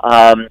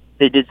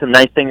 They did some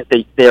nice things.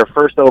 Their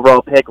first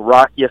overall pick,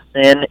 Rock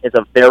Ya-Sin, is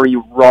a very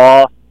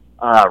raw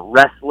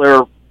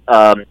wrestler,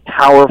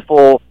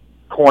 powerful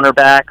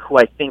cornerback who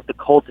I think the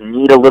Colts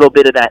need a little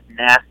bit of that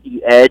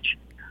nasty edge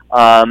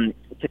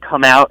to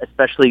come out,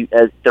 especially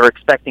as they're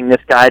expecting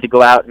this guy to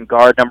go out and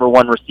guard number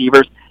one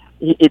receivers.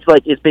 It's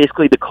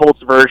basically the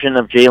Colts version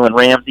of Jalen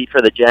Ramsey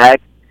for the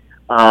Jags.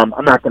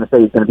 I'm not going to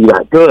say he's going to be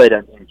that good.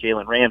 I mean,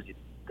 Jalen Ramsey's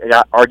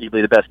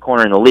arguably the best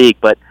corner in the league,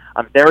 but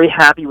I'm very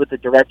happy with the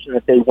direction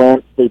that they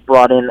went. They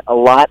brought in a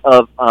lot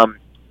of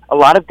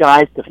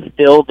guys to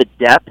fill the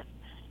depth,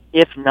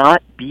 if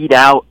not beat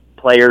out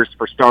players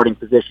for starting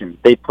positions.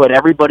 They put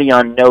everybody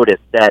on notice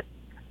that,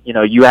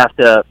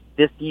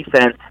 this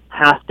defense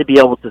has to be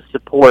able to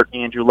support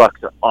Andrew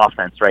Luck's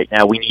offense right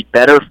now. We need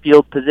better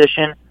field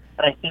position, and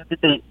I think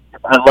that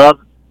I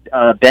love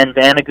Ben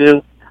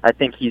Vanagoo. I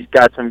think he's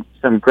got some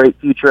great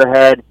future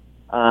ahead.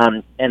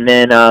 And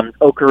then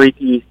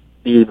Okereke,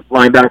 the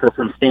linebacker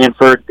from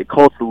Stanford. The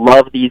Colts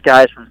love these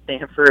guys from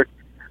Stanford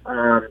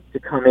to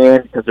come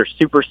in because they're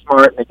super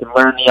smart and they can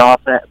learn the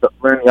offense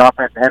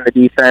and the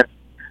defense.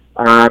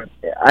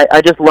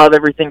 I just love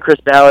everything Chris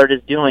Ballard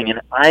is doing,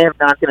 and I am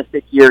not going to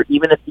sit here,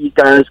 even if these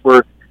guys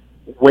were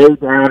way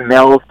down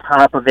Mel's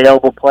top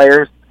available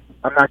players,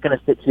 I'm not going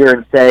to sit here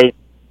and say,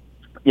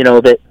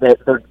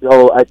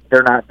 that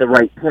they're not the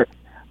right pick.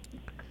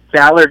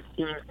 Ballard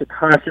seems to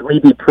constantly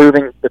be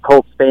proving the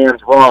Colts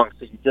fans wrong.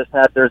 So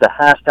there's a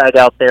hashtag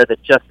out there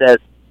that just says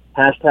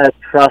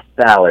 #trust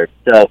Ballard.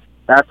 So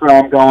that's what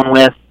I'm going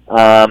with.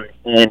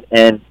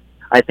 And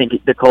I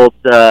think the Colts,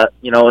 as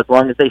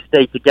long as they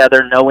stay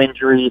together, no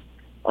injuries,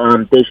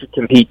 they should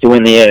compete to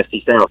win the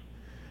AFC South.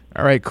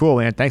 All right, cool,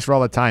 man. Thanks for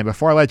all the time.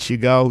 Before I let you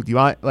go, do you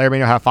want to let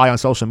everybody know how to follow you on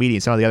social media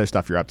and some of the other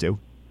stuff you're up to?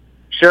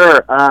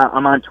 Sure.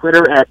 I'm on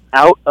Twitter at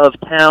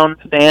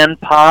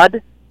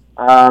OutOfTownFanPod.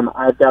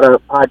 I've got a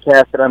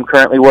podcast that I'm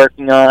currently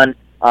working on.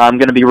 I'm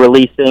going to be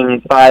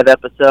releasing 5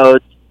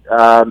 episodes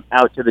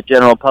out to the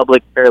general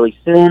public fairly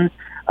soon.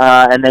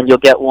 And then you'll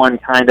get one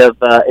kind of,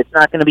 it's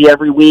not going to be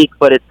every week,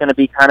 but it's going to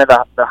be kind of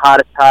the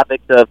hottest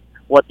topics of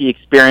what the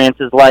experience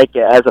is like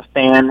as a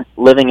fan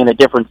living in a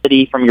different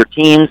city from your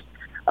teams.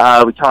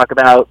 We talk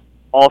about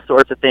all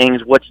sorts of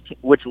things, which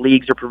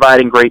leagues are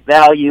providing great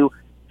value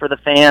for the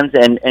fans,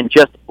 and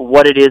just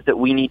what it is that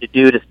we need to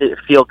do to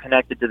feel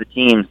connected to the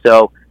team.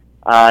 So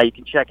you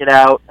can check it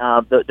out.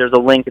 There's a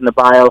link in the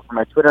bio for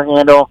my Twitter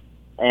handle.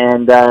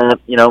 And, I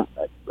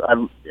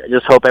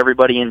just hope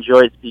everybody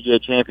enjoys the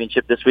PGA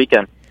Championship this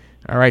weekend.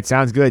 All right,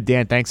 sounds good.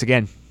 Dan, thanks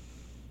again.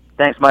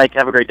 Thanks, Mike.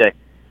 Have a great day.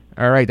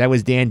 All right, that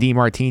was Dan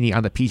DiMartini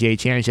on the PGA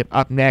Championship.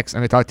 Up next,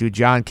 I'm going to talk to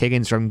John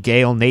Kiggins from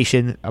Gale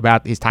Nation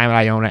about his time at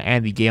Iona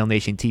and the Gale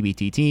Nation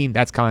TBT team.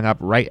 That's coming up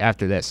right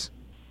after this.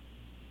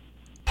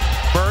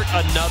 Burt,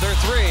 another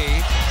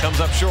 3,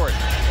 comes up short.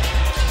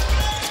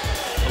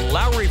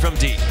 Lowry from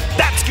deep.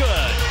 That's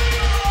good.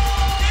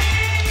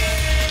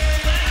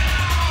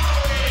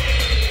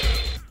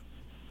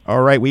 All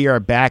right, we are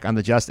back on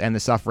the Just End the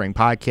Suffering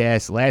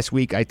podcast. Last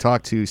week, I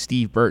talked to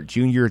Steve Burt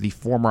Jr., the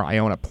former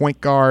Iona point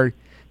guard.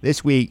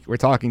 This week, we're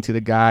talking to the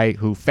guy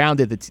who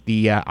founded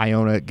the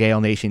Iona Gale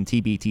Nation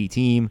TBT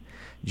team,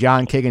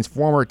 John Kiggins,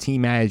 former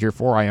team manager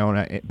for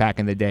Iona back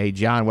in the day.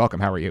 John, welcome.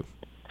 How are you?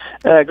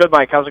 Good,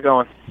 Mike. How's it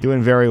going?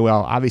 Doing very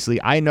well.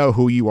 Obviously, I know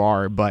who you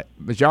are, but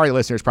majority of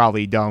listeners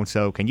probably don't.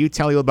 So can you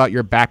tell me about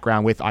your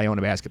background with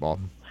Iona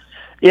basketball?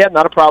 Yeah,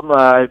 not a problem.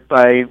 I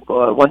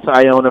went to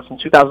Iona from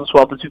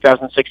 2012 to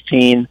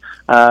 2016,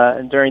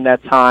 and during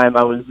that time,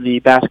 I was the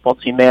basketball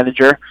team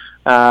manager.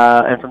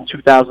 And from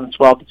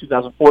 2012 to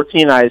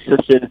 2014, I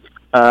assisted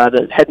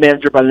the head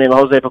manager by the name of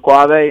Jose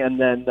Pacuave, and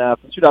then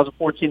from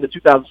 2014 to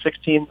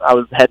 2016, I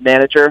was the head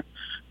manager,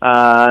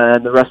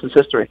 and the rest is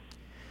history.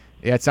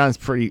 Yeah, it sounds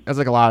that's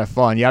like a lot of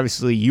fun.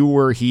 You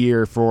were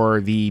here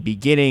for the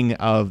beginning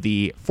of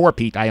the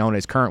four-peat Iona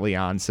is currently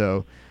on,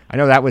 so I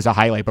know that was a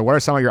highlight, but what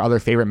are some of your other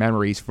favorite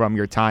memories from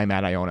your time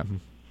at Iona?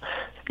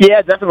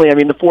 Yeah, definitely. I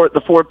mean,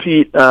 the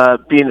four-peat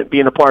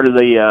being a part of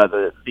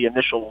the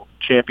initial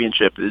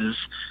championship is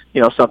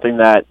something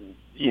that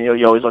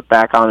you always look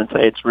back on and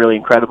say it's really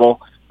incredible.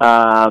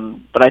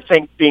 But I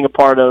think being a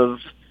part of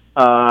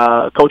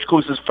Coach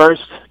Kluse's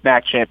first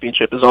MAC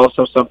championship is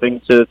also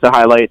something to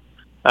highlight.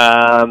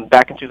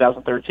 Back in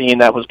 2013,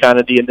 that was kind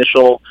of the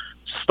initial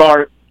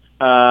start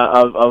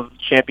of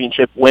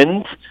championship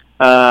wins.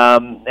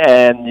 And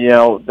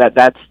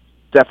that's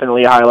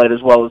definitely a highlight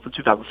as well as the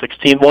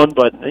 2016 one.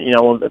 But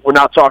we're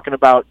not talking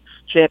about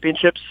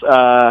championships.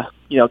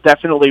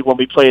 Definitely when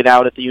we played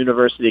out at the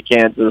University of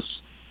Kansas,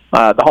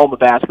 the home of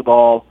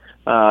basketball.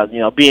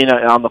 Being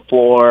on the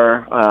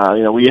floor.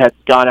 We had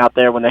gone out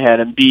there when they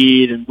had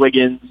Embiid and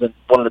Wiggins and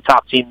one of the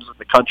top teams in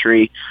the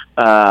country,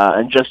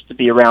 and just to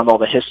be around all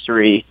the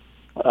history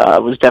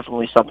was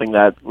definitely something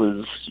that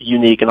was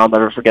unique, and I'll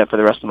never forget for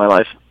the rest of my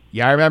life.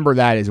 Yeah, I remember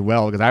that as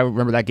well, because I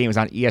remember that game was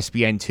on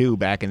ESPN2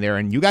 back in there,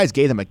 and you guys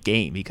gave them a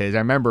game, because I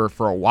remember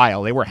for a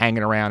while they were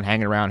hanging around.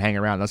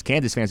 Those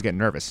Kansas fans getting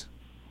nervous.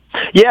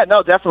 Yeah,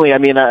 no, definitely. I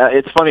mean,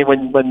 it's funny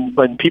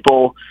when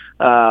people,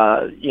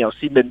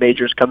 see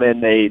mid-majors come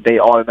in, they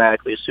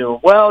automatically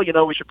assume, well,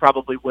 we should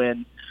probably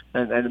win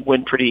and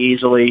win pretty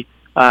easily.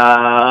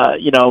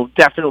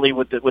 Definitely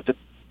with the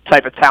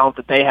type of talent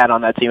that they had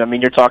on that team. I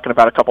mean, you're talking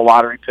about a couple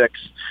lottery picks,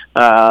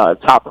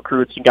 top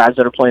recruits and guys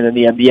that are playing in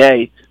the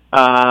NBA.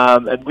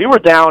 And we were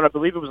down, I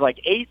believe it was like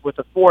 8 with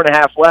a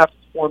 4.5 left,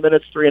 4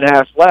 minutes,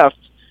 3.5 left.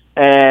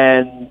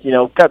 And,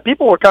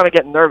 people were kind of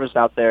getting nervous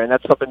out there. And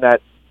that's something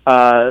that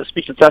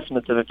speaks a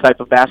testament to the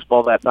type of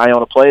basketball that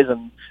Iona plays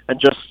and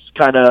just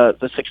kind of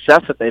the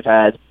success that they've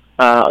had.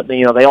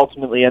 They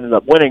ultimately ended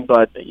up winning,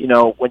 but,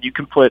 when you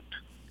can put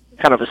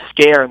kind of a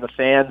scare in the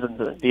fans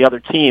and the other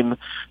team,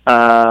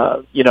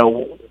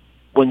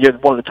 when you're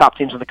one of the top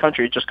teams in the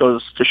country, it just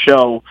goes to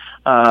show,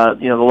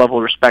 the level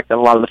of respect that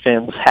a lot of the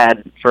fans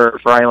had for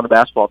Iona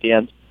basketball at the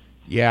end.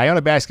 Yeah,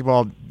 Iona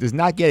basketball does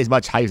not get as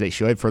much hype as they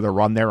should for the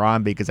run they're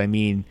on, because,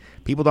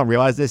 people don't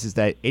realize this, is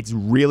that it's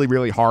really,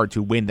 really hard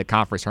to win the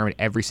conference tournament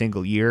every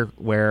single year,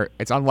 where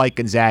it's unlike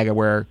Gonzaga,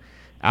 where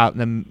out in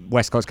the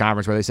West Coast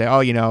Conference, where they say,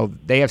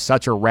 they have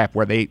such a rep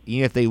where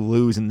even if they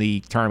lose in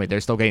the tournament,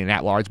 they're still getting an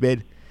at-large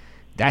bid.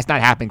 That's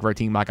not happening for a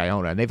team like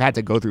Iona, and they've had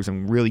to go through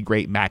some really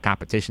great MAC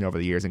competition over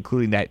the years,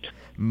 including that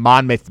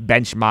Monmouth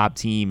bench mob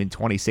team in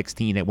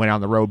 2016 that went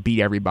on the road, beat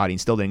everybody, and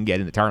still didn't get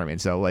in the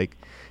tournament. So,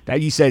 that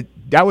you said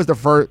that was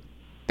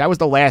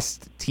the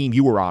last team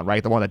you were on,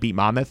 right? The one that beat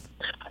Monmouth.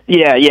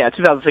 Yeah,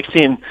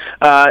 2016.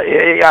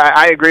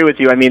 I agree with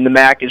you. I mean, the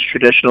MAC is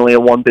traditionally a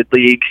one-bid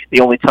league.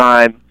 The only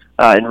time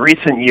in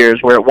recent years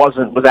where it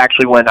wasn't was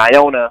actually when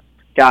Iona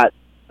got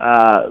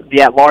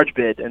the at-large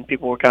bid, and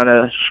people were kind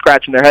of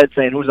scratching their heads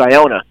saying, who's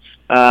Iona?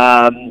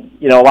 A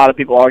lot of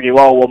people argue,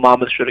 well,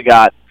 Monmouth should have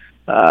got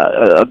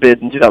a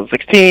bid in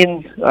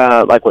 2016,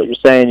 like what you're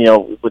saying,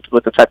 with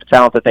the type of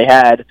talent that they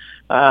had.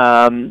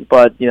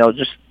 But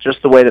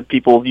just the way that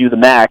people view the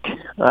MAC,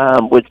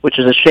 which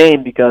is a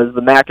shame, because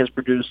the MAC has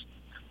produced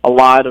a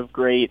lot of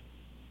great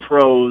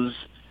pros,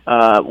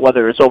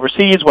 whether it's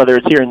overseas, whether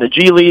it's here in the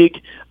G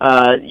League,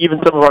 even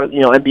some of our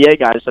NBA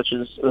guys such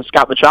as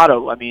Scott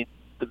Machado. I mean,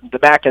 the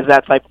MAC has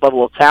that type of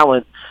level of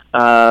talent,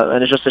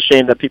 and it's just a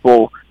shame that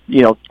people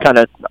kind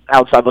of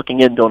outside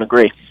looking in don't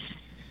agree.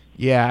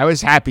 Yeah, I was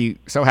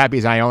so happy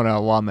as Iona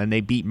alum, and they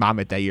beat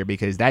Monmouth that year,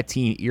 because that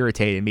team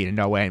irritated me to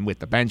no end with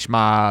the bench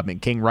mob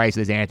and King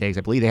Rice's antics.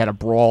 I believe they had a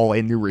brawl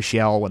in New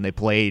Rochelle when they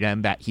played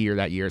them that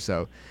year.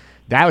 So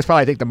that was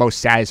probably, I think, the most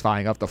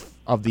satisfying of the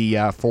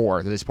four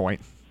at this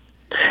point.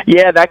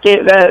 Yeah, that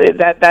game,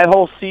 that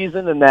whole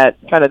season, and that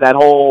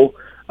whole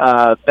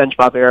bench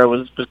mob era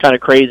was kind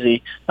of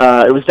crazy.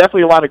 It was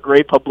definitely a lot of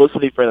great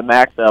publicity for the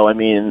MAC, though. I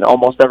mean,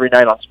 almost every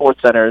night on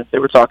SportsCenter, they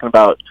were talking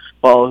about,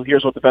 well,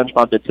 here's what the bench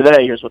mob did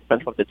today, here's what the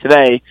bench mob did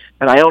today.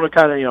 And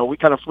Iona we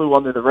kind of flew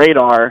under the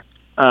radar,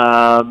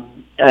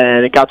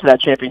 and it got to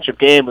that championship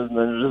game, and it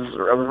was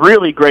a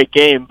really great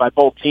game by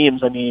both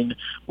teams. I mean,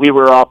 we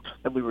were up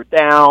and we were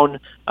down,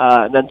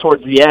 and then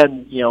towards the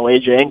end,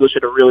 AJ English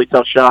hit a really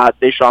tough shot.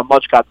 Deshaun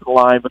Much got to the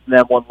line with an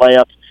M1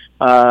 layup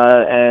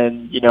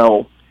and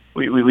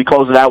we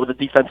closed it out with a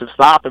defensive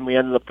stop, and we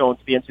ended up going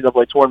to the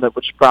NCAA tournament,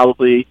 which is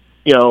probably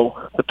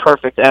the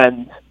perfect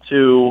end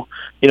to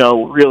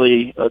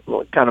really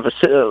kind of a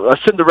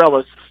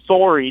Cinderella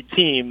story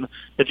team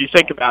if you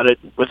think about it,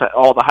 with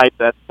all the hype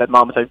that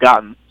Monmouth had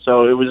gotten.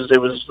 So it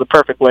was the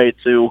perfect way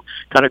to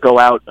kind of go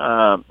out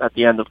at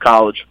the end of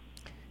college.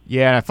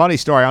 Yeah, a funny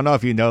story. I don't know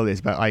if you know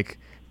this, but like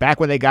back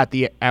when I got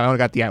the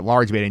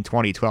at-large bid in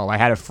 2012, I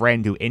had a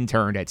friend who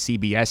interned at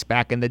CBS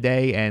back in the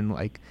day, and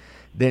like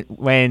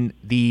when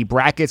the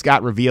brackets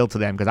got revealed to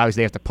them, because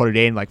obviously they have to put it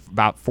in like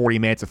about 40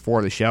 minutes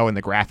before the show and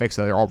the graphics,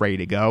 so they're all ready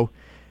to go.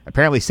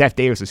 Apparently, Seth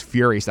Davis was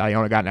furious that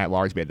Iona got an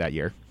at-large bid that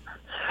year.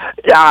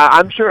 Yeah,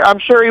 I'm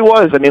sure he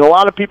was. I mean, a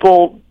lot of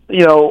people,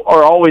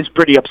 are always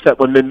pretty upset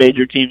when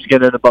mid-major teams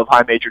get in above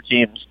high-major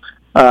teams,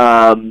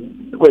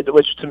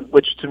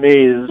 which to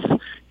me is,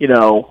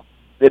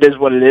 it is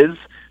what it is.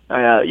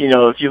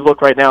 If you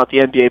look right now at the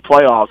NBA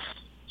playoffs,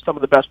 some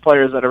of the best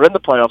players that are in the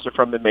playoffs are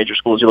from mid-major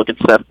schools. You look at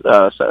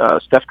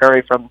Steph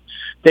Curry from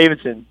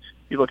Davidson.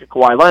 You look at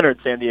Kawhi Leonard,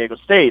 San Diego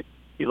State.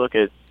 You look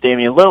at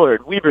Damian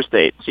Lillard, Weber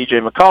State,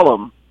 C.J.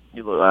 McCollum,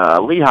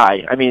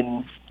 Lehigh. I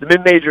mean, the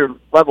mid-major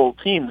level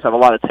teams have a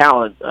lot of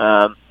talent.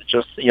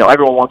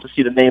 Everyone wants to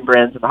see the name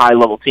brands and the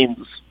high-level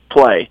teams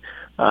play,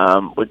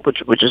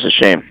 which is a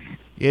shame.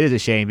 It is a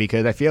shame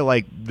because I feel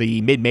like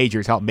the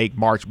mid-majors help make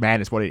March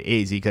Madness what it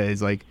is,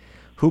 because like,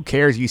 who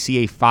cares you see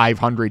a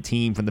 500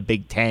 team from the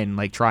Big Ten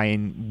like try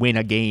and win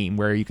a game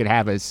where you could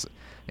have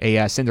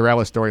a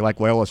Cinderella story like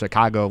Loyola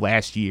Chicago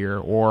last year,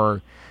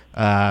 or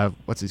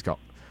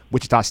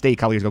Wichita State a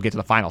couple years ago get to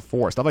the Final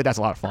Four. Stuff like that's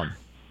a lot of fun.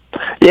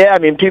 Yeah, I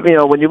mean,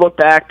 people. When you look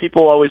back,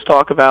 people always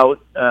talk about,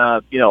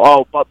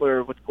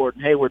 Butler with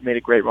Gordon Hayward made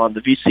a great run.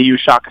 The VCU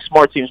Shaka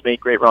Smart teams made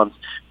great runs.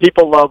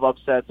 People love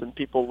upsets, and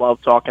people love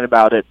talking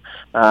about it.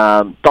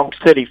 Dunk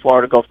City,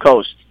 Florida Gulf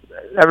Coast.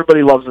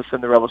 Everybody loves a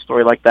Cinderella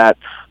story like that,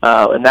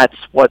 and that's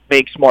what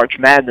makes March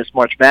Madness.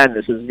 March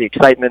Madness is the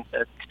excitement,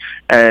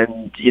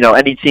 and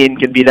any team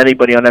can beat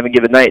anybody on any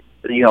given night.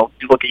 You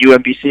look at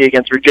UMBC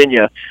against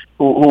Virginia.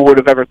 Who would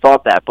have ever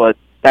thought that? But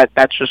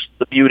that's just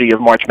the beauty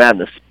of March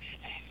Madness.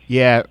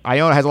 Yeah,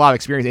 Iona has a lot of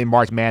experience in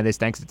March Madness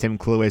thanks to Tim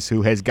Cluess,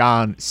 who has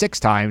gone 6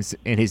 times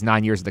in his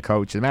 9 years as the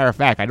coach. As a matter of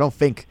fact, I don't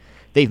think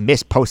they've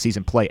missed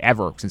postseason play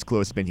ever since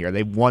Cluess has been here.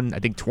 They've won, I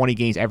think, 20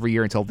 games every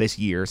year until this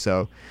year.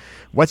 So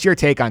what's your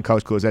take on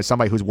Coach Cluess as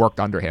somebody who's worked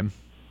under him?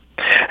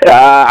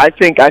 I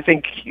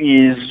think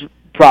he's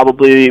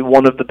probably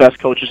one of the best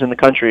coaches in the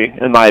country,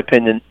 in my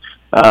opinion.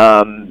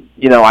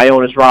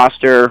 Iona's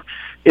roster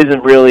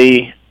isn't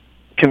really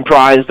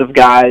comprised of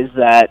guys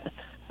that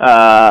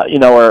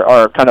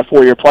are kind of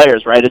 4-year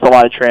players, right? It's a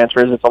lot of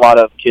transfers. It's a lot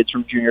of kids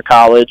from junior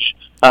college.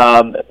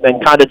 And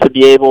kind of to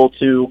be able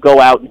to go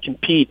out and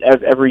compete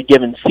every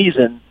given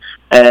season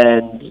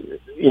and,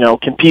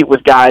 compete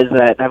with guys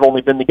that have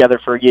only been together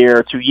for a year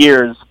or 2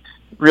 years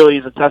really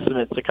is a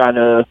testament to kind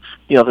of,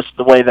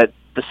 the way that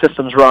the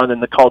systems run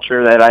and the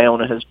culture that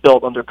Iona has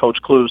built under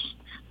Coach Cluess.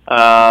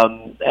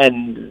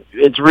 And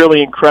it's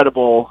really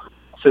incredible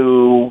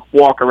to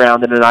walk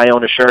around in an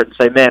Iona shirt and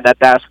say, man, that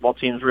basketball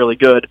team's really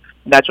good.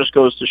 And that just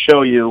goes to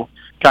show you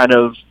kind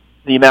of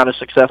the amount of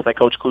success that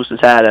Coach Cluess has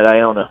had at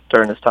Iona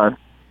during this time.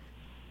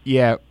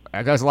 Yeah,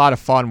 it was a lot of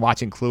fun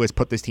watching Cluess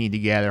put this team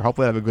together.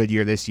 Hopefully they'll have a good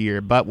year this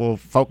year, but we'll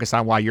focus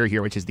on why you're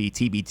here, which is the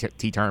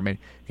TBT tournament.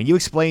 Can you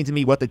explain to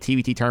me what the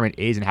TBT tournament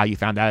is and how you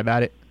found out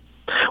about it?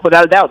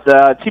 Without a doubt.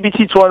 The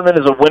TBT tournament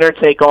is a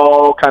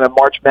winner-take-all kind of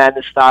March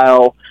Madness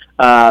style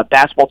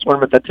basketball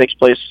tournament that takes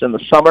place in the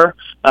summer.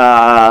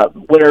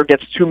 Winner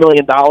gets $2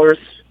 million,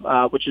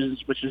 which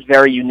is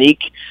very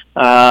unique.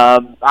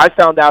 I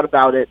found out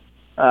about it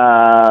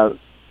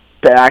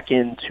back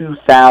in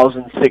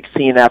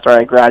 2016 after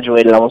I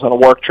graduated. I was on a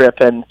work trip,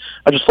 and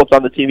I just flipped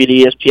on the TV to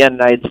ESPN,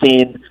 and I had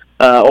seen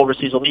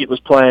Overseas Elite was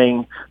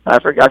playing. I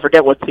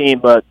forget what team,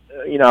 but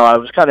I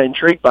was kind of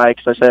intrigued by it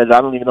because I said,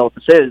 I don't even know what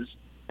this is.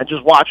 And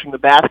just watching the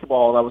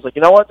basketball, and I was like,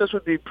 you know what, this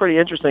would be pretty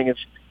interesting if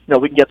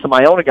we can get some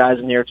Iona guys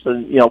in here.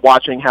 So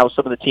watching how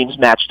some of the teams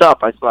matched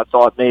up, I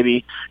thought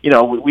maybe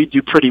we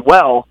do pretty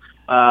well.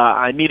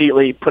 I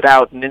immediately put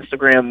out an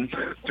Instagram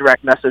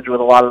direct message with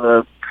a lot of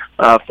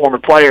the former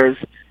players,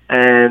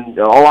 and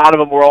a lot of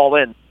them were all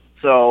in.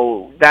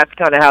 So that's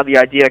kind of how the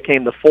idea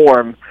came to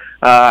form.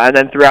 And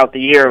then throughout the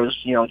year, it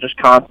was, just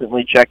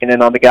constantly checking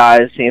in on the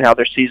guys, seeing how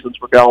their seasons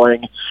were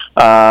going,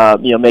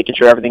 making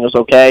sure everything was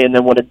okay. And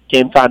then when it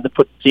came time to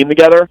put the team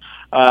together,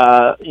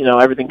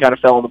 everything kind of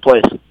fell into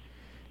place.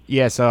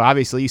 Yeah, so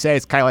obviously you say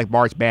it's kind of like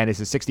March Madness,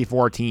 a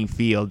 64-team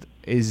field.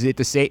 Is it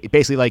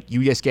basically like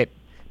you just get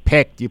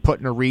picked, you put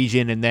in a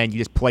region, and then you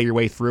just play your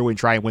way through and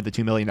try and win the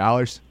 $2 million?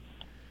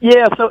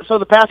 Yeah, so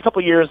the past couple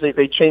of years,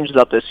 they changed it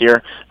up this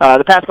year.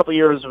 The past couple of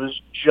years was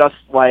just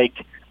like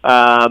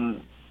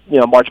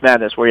March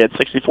Madness, where you had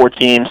 64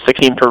 teams,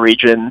 16 per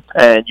region,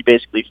 and you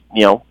basically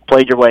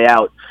played your way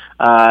out.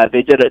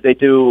 They did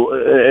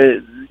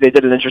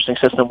an interesting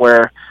system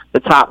where the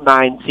top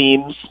 9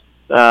 teams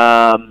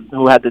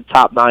who had the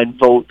top 9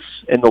 votes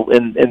in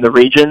the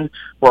region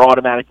were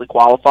automatically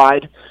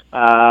qualified,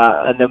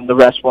 and then the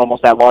rest were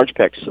almost at-large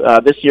picks.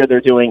 This year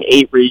they're doing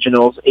 8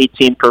 regionals,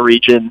 18 per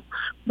region,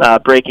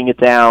 breaking it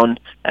down,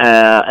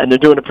 and they're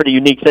doing a pretty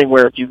unique thing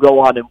where if you go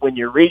on and win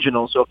your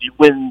regional, so if you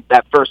win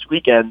that first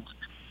weekend,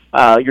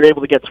 you're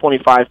able to get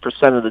 25%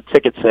 of the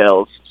ticket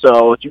sales.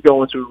 So if you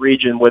go into a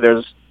region where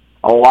there's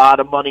a lot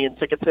of money in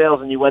ticket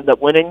sales and you end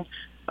up winning,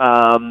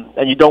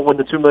 and you don't win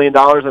the $2 million,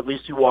 at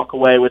least you walk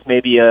away with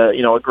maybe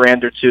a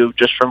grand or two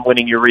just from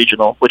winning your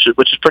regional, which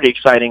is pretty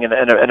exciting and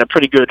a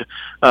pretty good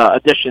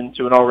addition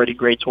to an already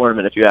great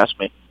tournament, if you ask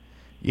me.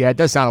 Yeah, it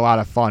does sound a lot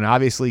of fun.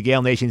 Obviously,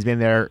 Gale Nation's been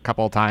there a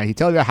couple of times. Can you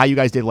tell me about how you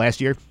guys did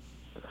last year?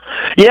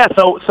 Yeah,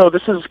 so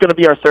this is going to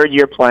be our 3rd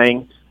year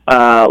playing.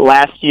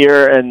 Last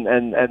year and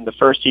the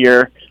first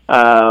year,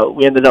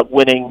 we ended up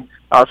winning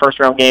our first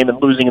round game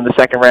and losing in the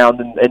second round,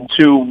 and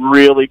 2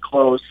 really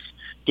close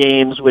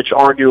games, which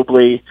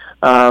arguably,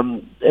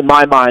 in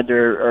my mind,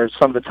 are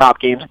some of the top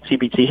games in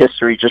TBT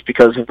history just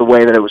because of the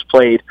way that it was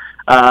played.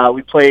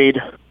 We played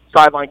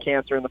Sideline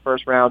Cancer in the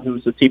first round, who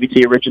was the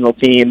TBT original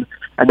team,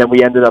 and then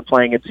we ended up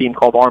playing a team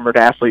called Armored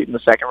Athlete in the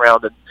second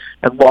round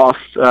and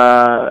lost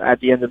at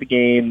the end of the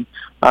game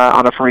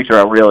on a free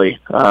throw, really,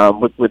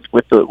 with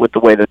the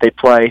way that they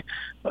play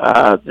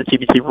the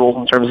TBT rules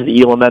in terms of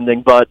the Elam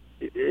ending. But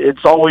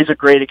it's always a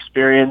great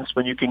experience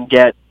when you can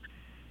get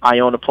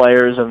Iona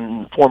players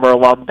and former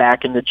alum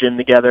back in the gym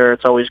together.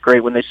 It's always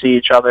great when they see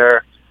each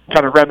other,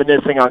 kind of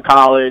reminiscing on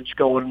college,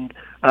 going,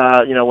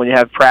 when you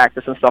have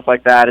practice and stuff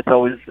like that.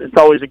 It's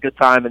always a good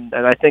time, and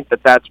I think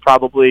that's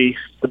probably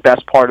the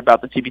best part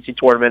about the TBT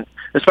tournament,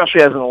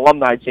 especially as an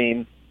alumni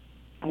team,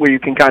 where you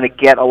can kind of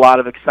get a lot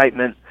of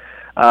excitement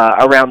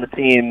around the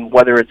team,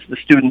 whether it's the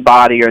student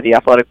body or the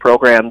athletic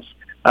programs,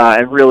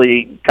 and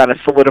really kind of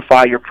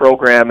solidify your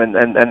program and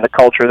the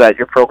culture that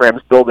your program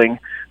is building,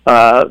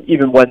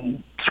 even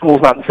when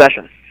school's not in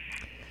session.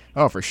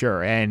 Oh, for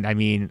sure. And, I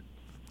mean,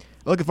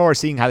 looking forward to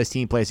seeing how this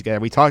team plays together.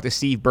 We talked to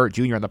Steve Burt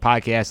Jr. on the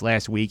podcast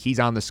last week. He's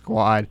on the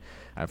squad.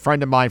 A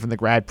friend of mine from the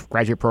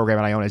graduate program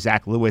at Iona,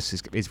 Zach Lewis,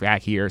 is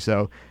back here.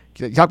 So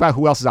can you talk about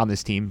who else is on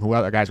this team, who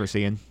other guys we're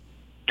seeing?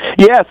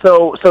 Yeah,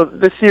 so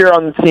this year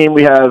on the team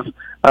we have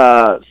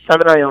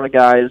 7 Iona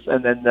guys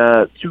and then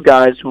 2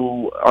 guys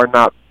who are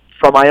not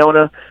from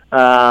Iona,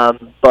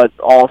 but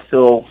all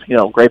still,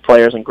 great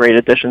players and great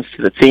additions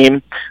to the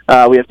team.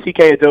 We have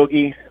TK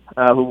Adogi,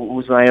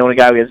 who's an Iona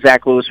guy. We have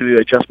Zach Lewis, who you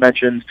had just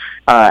mentioned,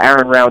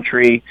 Aaron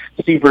Roundtree,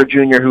 Steve Bird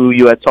Jr., who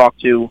you had talked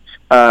to,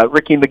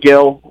 Ricky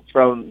McGill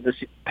from this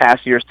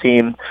past year's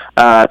team,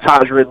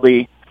 Taj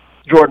Ridley,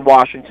 Jordan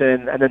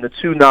Washington, and then the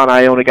 2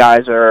 non-Iona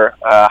guys are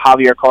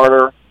Javier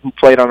Carter, who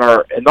played on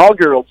our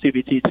inaugural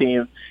TBT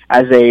team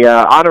as a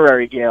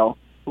honorary Gale,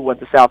 who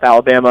went to South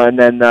Alabama, and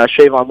then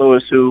Shavon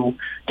Lewis, who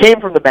came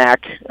from the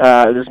MAC,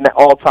 is an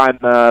all-time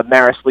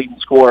Marist leading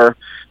scorer,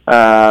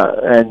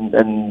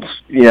 and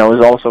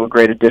is also a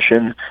great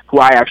addition, who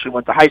I actually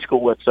went to high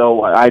school with,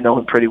 so I know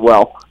him pretty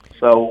well.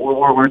 So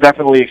we're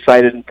definitely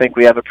excited and think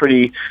we have a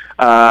pretty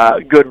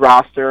good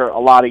roster, a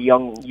lot of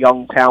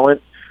young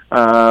talent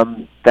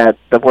that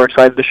we're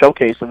excited to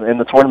showcase in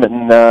the tournament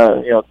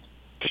and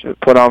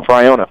put on for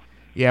Iona.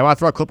 Yeah, I want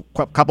to throw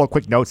a couple of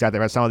quick notes out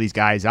there about some of these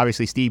guys.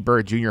 Obviously, Steve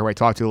Bird Jr., who I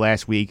talked to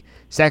last week,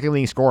 second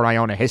leading scorer in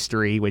Iona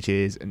history, which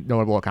is a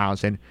notable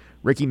accomplishment.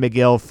 Ricky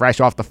McGill, fresh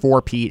off the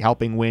 4-peat,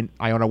 helping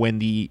Iona win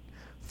the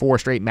 4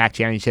 straight MAC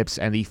championships,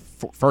 and the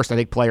first, I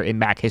think, player in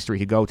MAC history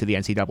to go to the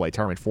NCAA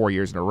tournament 4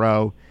 years in a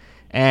row.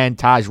 And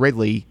Taj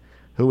Ridley,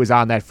 who was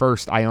on that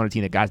first Iona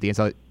team that got to the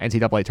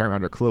NCAA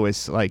tournament under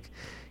Cluis. Like,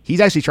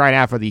 he's actually trying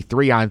out for the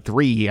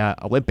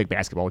 3-on-3 Olympic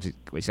basketball,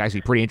 which is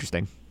actually pretty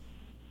interesting.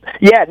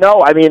 Yeah,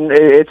 no, I mean,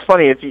 it's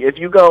funny if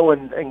you go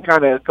and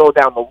kind of go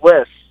down the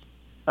list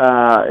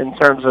in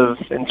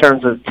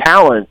terms of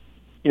talent.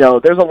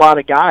 There's a lot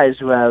of guys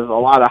who have a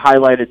lot of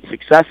highlighted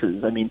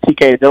successes. I mean,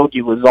 TK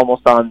Adogi was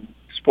almost on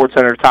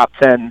SportsCenter top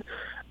 10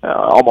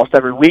 almost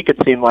every week, it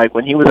seemed like,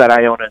 when he was at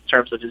Iona in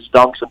terms of his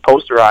dunks and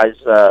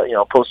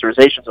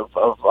posterizations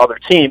of other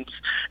teams.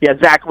 Yeah,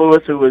 Zach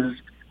Lewis, who was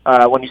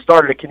when he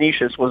started at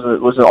Canisius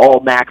was an all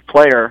MAC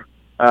player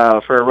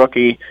for a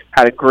rookie,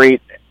 had a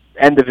great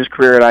end of his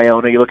career at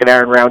Iona. You look at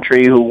Aaron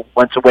Roundtree, who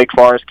went to Wake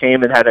Forest,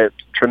 came and had a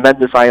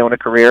tremendous Iona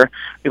career.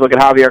 You look at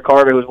Javier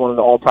Carter, who's one of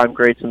the all-time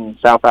greats in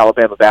South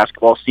Alabama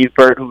basketball. Steve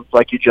Burt, who,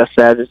 like you just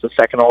said, is the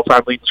second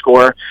all-time leading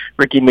scorer.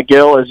 Ricky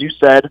McGill, as you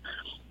said,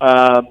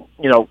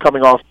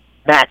 coming off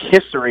MAC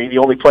history, the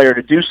only player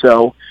to do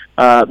so,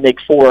 make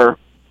 4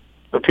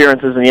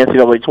 appearances in the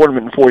NCAA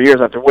tournament in 4 years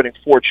after winning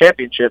 4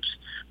 championships.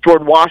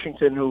 Jordan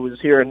Washington, who was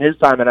here in his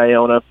time at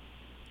Iona,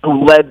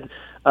 who led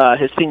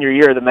his senior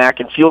year, the MAC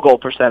and field goal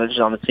percentages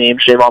on the team.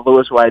 Shavon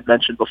Lewis, who I had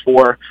mentioned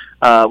before,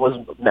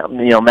 was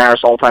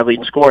Marist all-time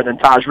leading scorer. And then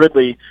Taj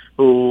Ridley,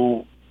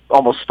 who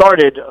almost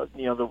started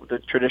the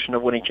tradition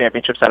of winning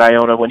championships at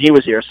Iona when he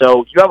was here.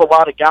 So you have a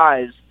lot of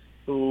guys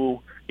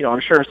who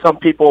I'm sure some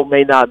people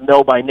may not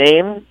know by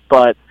name,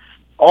 but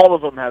all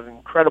of them have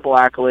incredible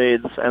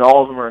accolades, and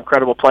all of them are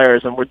incredible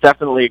players. And we're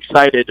definitely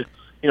excited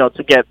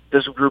to get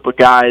this group of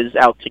guys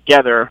out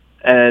together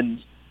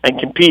and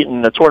compete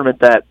in a tournament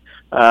that,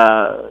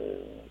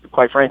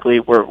 quite frankly,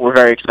 we're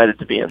very excited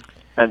to be in,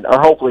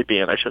 or hopefully be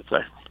in, I should say.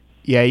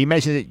 Yeah, you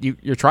mentioned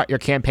that you're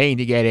campaigning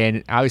to get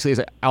in. Obviously,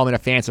 there's an element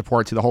of fan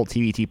support to the whole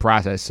TBT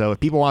process. So if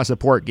people want to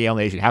support Gale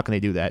Nation, how can they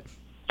do that?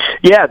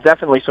 Yeah,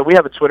 definitely. So we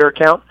have a Twitter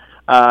account.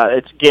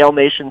 It's Gale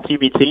Nation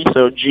TBT,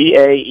 so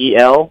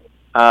GAEL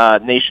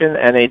Nation,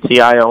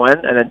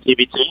 NATION, and then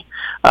TBT.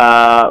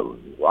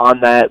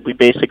 On that, we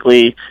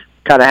basically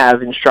kind of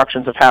have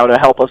instructions of how to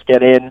help us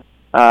get in.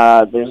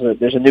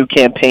 There's a new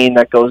campaign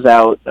that goes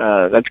out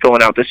that's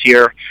going out this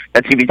year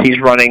that TBT is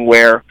running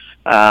where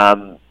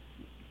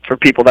for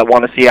people that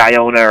want to see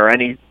Iona or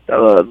any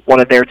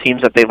one of their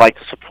teams that they'd like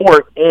to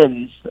support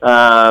in,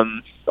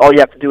 all you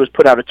have to do is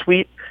put out a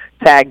tweet,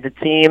 tag the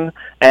team,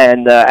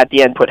 and at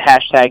the end put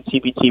hashtag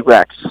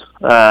TBTRex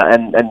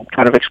and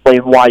kind of explain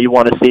why you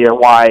want to see or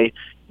why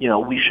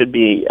we should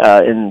be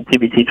in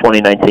TBT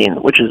 2019,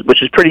 which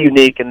is pretty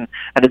unique, and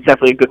it's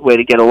definitely a good way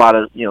to get a lot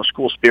of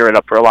school spirit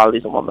up for a lot of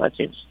these alumni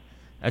teams.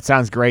 That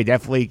sounds great.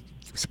 Definitely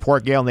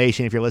support Gale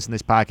Nation if you're listening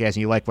to this podcast and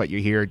you like what you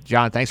hear.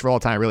 John, thanks for all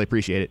the time. I really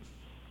appreciate it.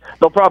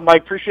 No problem,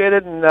 Mike. Appreciate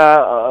it, and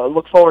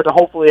look forward to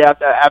hopefully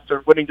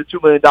after winning the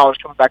 $2 million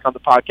coming back on the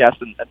podcast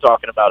and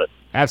talking about it.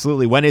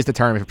 Absolutely. When is the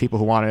tournament for people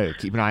who want to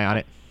keep an eye on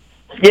it?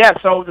 Yeah,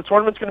 so the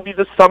tournament's going to be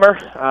this summer.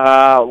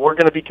 We're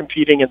going to be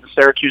competing in the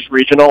Syracuse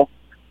Regional.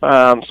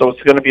 So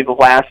it's going to be the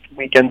last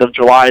weekend of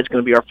July. It's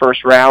going to be our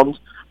first round.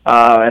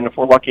 And if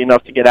we're lucky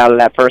enough to get out of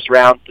that first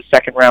round, the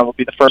second round will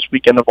be the first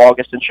weekend of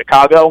August in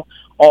Chicago.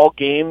 All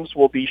games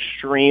will be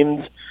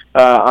streamed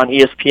on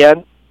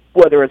ESPN,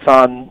 whether it's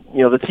on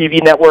the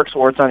TV networks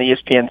or it's on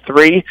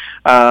ESPN3.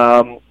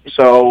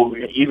 So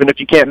even if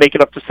you can't make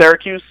it up to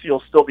Syracuse,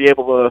 you'll still be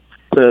able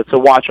to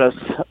watch us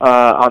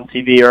on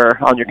TV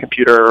or on your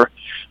computer or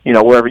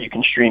wherever you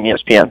can stream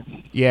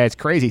ESPN. Yeah, it's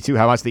crazy too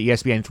how much the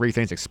ESPN3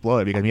 things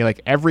exploded, because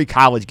like every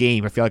college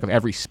game, I feel like of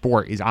every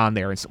sport is on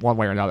there in one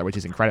way or another, which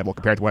is incredible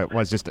compared to what it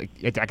was just a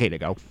decade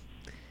ago.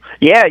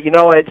 Yeah,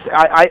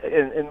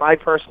 it's in my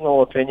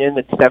personal opinion,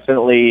 it's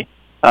definitely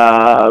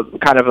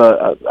kind of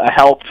a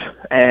help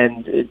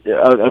and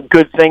a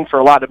good thing for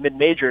a lot of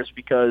mid-majors,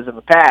 because in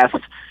the past,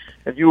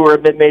 if you were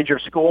a mid-major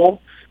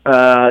school,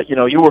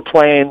 you were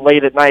playing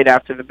late at night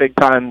after the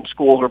big-time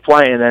schools were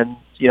playing, and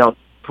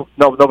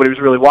nobody was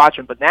really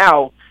watching. But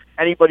now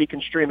anybody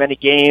can stream any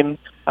game,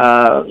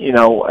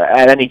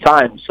 at any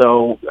time.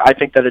 So I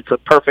think that it's a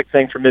perfect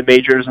thing for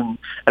mid-majors and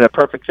a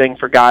perfect thing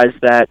for guys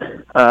that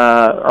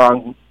are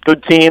on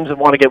good teams and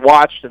want to get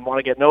watched and want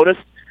to get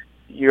noticed.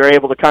 You're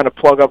able to kind of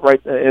plug up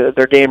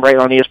their game right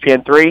on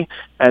ESPN3,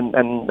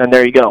 and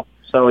there you go.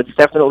 So it's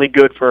definitely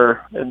good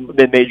for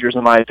mid-majors,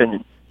 in my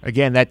opinion.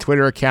 Again, that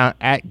Twitter account,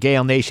 at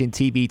Gale Nation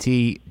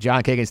TBT.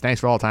 John Kagans, thanks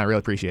for all the time. Really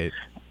appreciate it.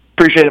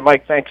 Appreciate it,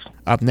 Mike. Thanks.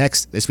 Up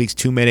next, this week's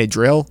 2-minute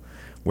drill,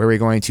 where we're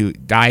going to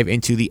dive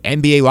into the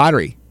NBA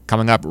lottery,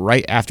 coming up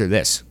right after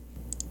this.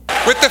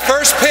 With the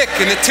first pick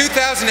in the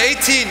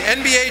 2018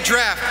 NBA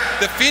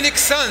Draft, the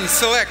Phoenix Suns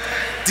select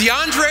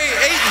DeAndre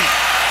Ayton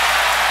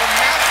from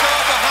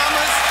Nassau,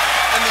 Bahamas,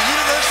 and the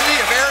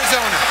University of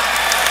Arizona.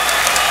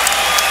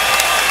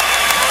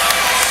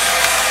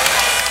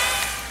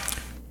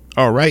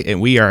 All right, and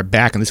we are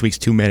back on this week's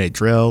 2-minute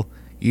drill.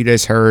 You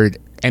just heard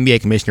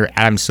NBA Commissioner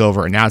Adam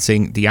Silver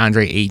announcing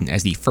DeAndre Ayton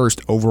as the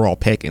first overall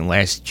pick in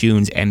last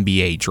June's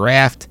NBA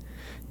Draft.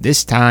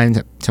 This time,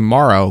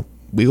 tomorrow,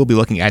 we will be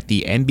looking at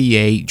the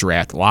NBA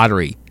Draft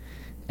Lottery.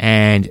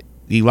 And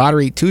the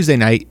lottery Tuesday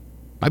night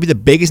might be the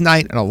biggest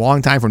night in a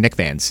long time for Knicks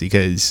fans,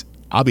 because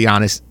I'll be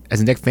honest,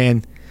 as a Knicks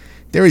fan,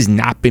 there has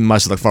not been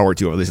much to look forward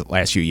to over these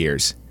last few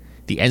years.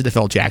 The end of the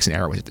Phil Jackson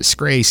era was a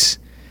disgrace.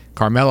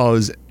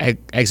 Carmelo's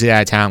exit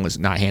out of town was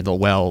not handled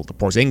well. The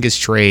Porzingis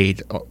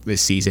trade this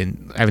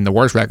season, having the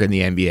worst record in the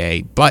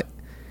NBA, but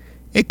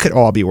it could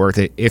all be worth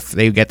it if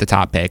they get the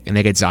top pick and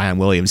they get Zion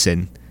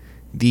Williamson,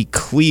 the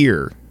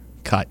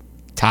clear-cut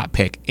top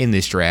pick in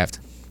this draft,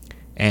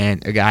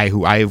 and a guy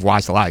who I've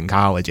watched a lot in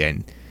college,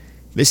 and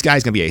this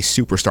guy's going to be a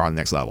superstar on the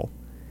next level.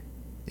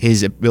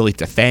 His ability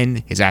to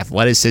defend, his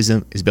athleticism,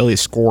 his ability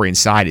to score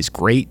inside is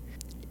great.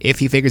 If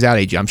he figures out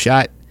a jump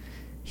shot,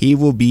 he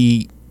will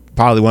be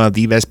probably one of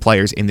the best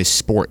players in this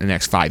sport in the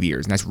next 5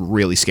 years, and that's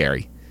really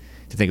scary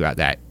to think about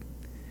that.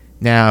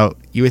 Now,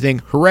 you would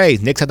think, hooray,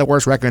 Knicks had the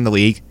worst record in the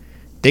league.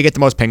 They get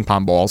the most ping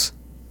pong balls.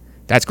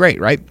 That's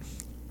great, right?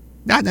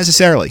 Not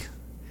necessarily.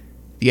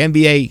 The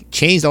NBA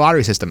changed the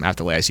lottery system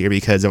after last year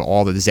because of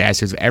all the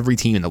disasters of every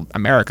team in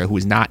America who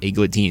is not a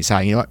good team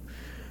deciding, you know what,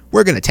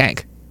 we're going to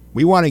tank.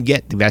 We want to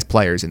get the best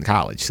players in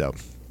college. So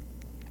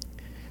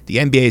the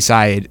NBA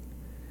side,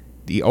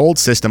 the old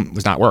system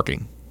was not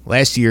working.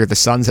 Last year, the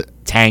Suns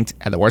tanked,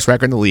 had the worst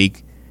record in the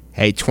league,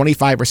 had a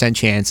 25%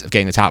 chance of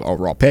getting the top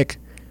overall pick,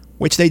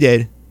 which they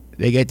did.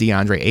 They get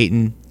DeAndre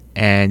Ayton,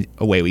 and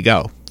away we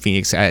go.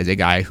 Phoenix has a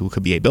guy who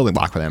could be a building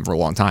block for them for a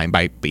long time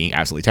by being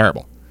absolutely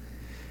terrible.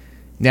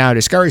 Now,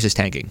 discourage this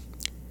tanking.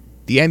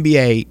 The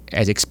NBA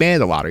has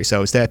expanded the lottery,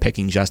 so instead of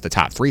picking just the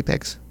top 3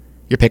 picks,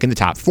 you're picking the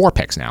top 4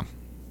 picks now.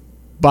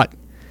 But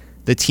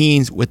the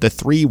teams with the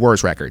 3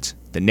 worst records,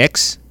 the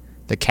Knicks,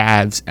 the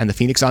Cavs, and the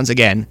Phoenix Suns,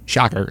 again,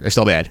 shocker, they're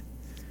still bad,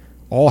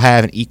 all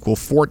have an equal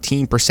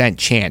 14%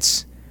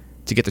 chance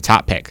to get the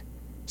top pick.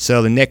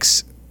 So the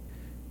Knicks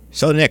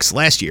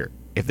last year,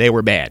 if they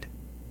were bad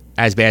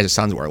as the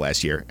Suns were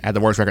last year, had the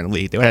worst record in the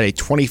league, they would have a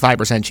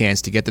 25%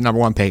 chance to get the number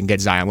 1 pick and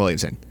get Zion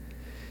Williamson.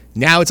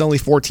 Now it's only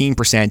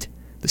 14%,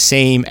 the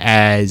same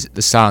as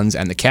the Suns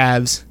and the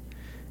Cavs.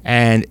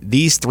 And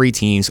these 3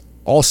 teams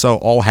also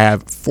all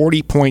have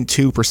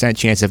 40.2%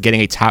 chance of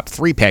getting a top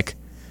 3 pick.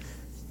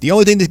 The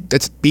only thing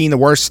that's being the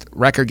worst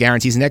record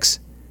guarantees the Knicks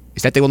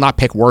is that they will not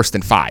pick worse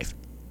than 5.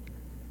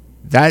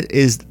 That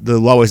is the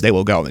lowest they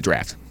will go in the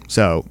draft.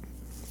 So,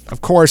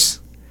 of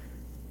course,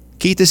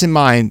 keep this in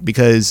mind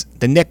because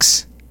the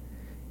Knicks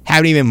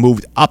haven't even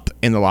moved up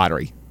in the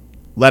lottery,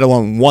 let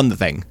alone won the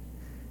thing,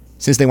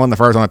 since they won the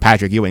first one with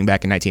Patrick Ewing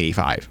back in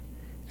 1985.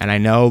 And I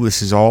know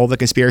this is all the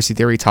conspiracy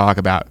theory talk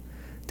about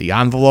the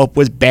envelope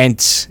was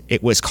bent,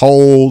 it was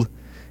cold,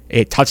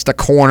 it touched a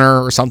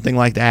corner or something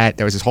like that.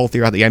 There was this whole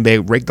theory about the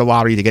NBA rigged the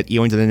lottery to get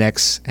Ewing to the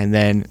Knicks, and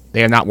then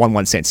they have not won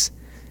one since.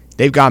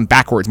 They've gone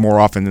backwards more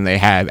often than they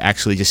have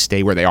actually just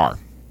stay where they are.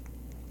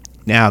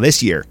 Now,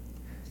 this year,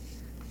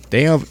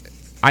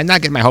 I'm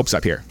not getting my hopes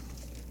up here.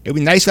 It would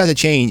be nice for that to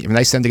change. It would be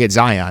nice for them to get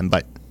Zion,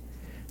 but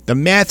the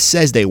math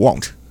says they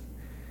won't.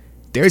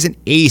 There's an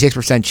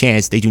 86%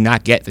 chance they do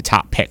not get the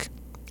top pick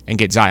and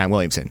get Zion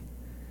Williamson.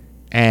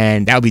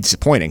 And that would be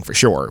disappointing for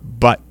sure,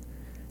 but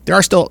there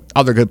are still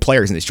other good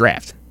players in this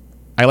draft.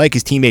 I like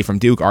his teammate from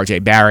Duke, R.J.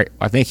 Barrett.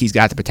 I think he's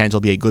got the potential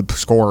to be a good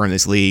scorer in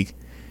this league.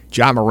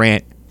 John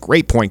Morant,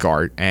 great point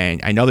guard,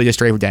 and I know they just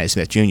traded for Dennis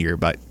Smith Jr.,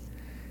 but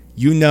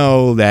you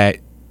know that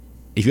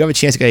if you have a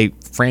chance to get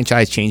a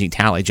franchise-changing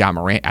talent like John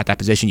Morant at that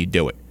position, you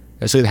do it.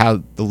 That's really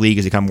how the league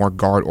has become more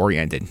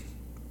guard-oriented.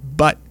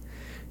 But,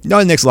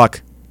 knowing Knicks'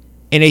 luck,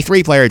 in a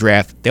 3-player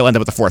draft, they'll end up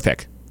with the 4th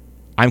pick.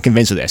 I'm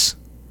convinced of this.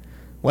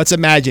 Let's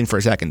imagine for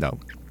a second, though,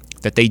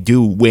 that they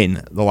do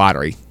win the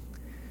lottery.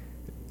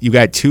 You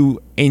got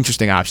 2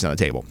 interesting options on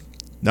the table.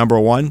 Number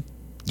 1,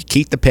 you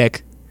keep the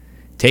pick,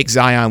 take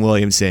Zion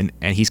Williamson,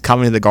 and he's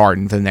coming to the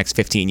Garden for the next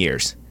 15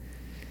 years.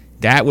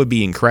 That would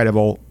be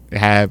incredible to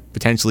have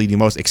potentially the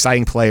most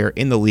exciting player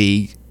in the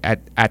league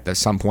at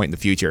some point in the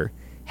future.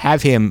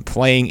 Have him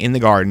playing in the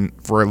Garden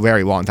for a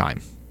very long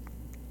time.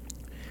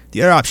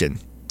 The other option,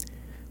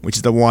 which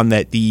is the one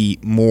that the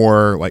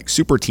more like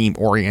super team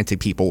oriented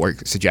people are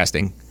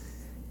suggesting,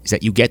 is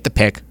that you get the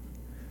pick,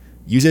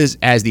 use it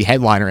as the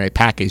headliner in a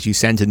package you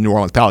send to the New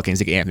Orleans Pelicans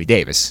to get Anthony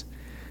Davis.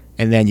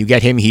 And then you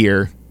get him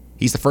here.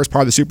 He's the first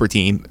part of the super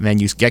team. And then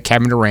you get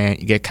Kevin Durant,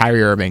 you get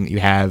Kyrie Irving. You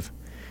have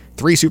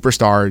 3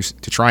 superstars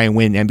to try and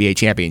win an NBA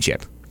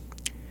championship.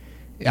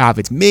 Now, if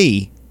it's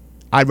me,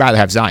 I'd rather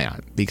have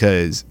Zion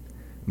because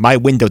my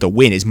window to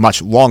win is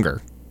much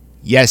longer.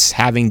 Yes,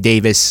 having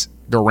Davis,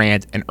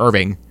 Durant, and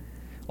Irving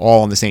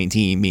all on the same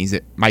team means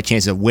that my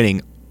chances of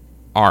winning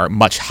are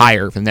much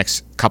higher for the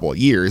next couple of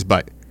years.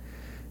 But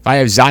if I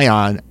have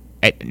Zion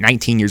at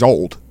 19 years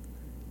old,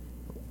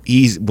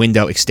 his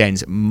window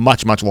extends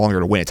much, much longer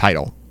to win a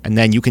title. And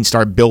then you can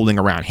start building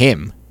around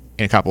him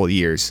in a couple of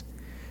years.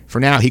 For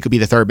now, he could be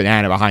the third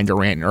banana behind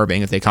Durant and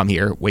Irving if they come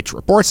here, which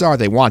reports are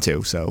they want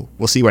to, so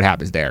we'll see what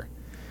happens there.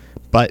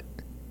 But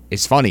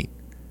it's funny.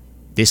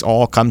 This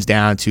all comes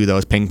down to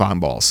those ping pong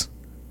balls.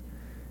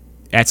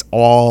 That's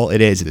all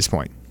it is at this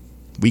point.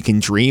 We can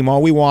dream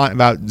all we want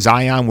about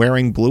Zion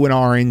wearing blue and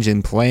orange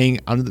and playing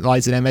under the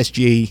lights at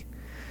MSG.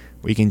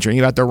 We can dream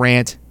about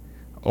Durant.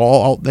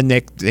 All the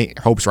Knicks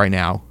hopes right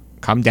now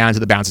come down to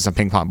the bounce of some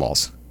ping pong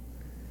balls.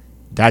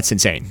 That's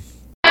insane.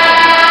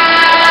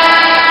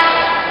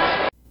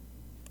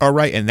 All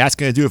right, and that's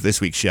going to do it for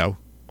this week's show.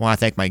 I want to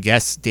thank my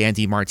guest, Dan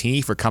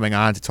DiMartini, for coming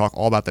on to talk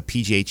all about the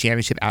PGA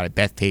Championship out at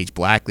Bethpage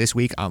Black this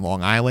week on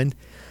Long Island.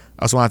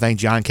 I also want to thank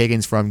John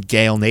Kiggins from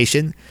Gale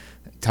Nation,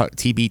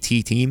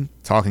 TBT team,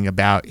 talking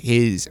about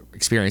his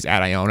experience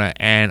at Iona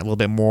and a little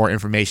bit more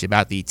information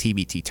about the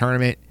TBT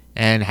tournament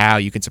and how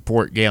you can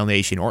support Gale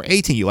Nation or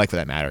any team you like for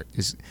that matter.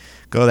 Just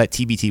go to that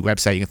TBT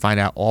website. You can find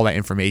out all that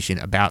information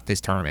about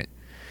this tournament.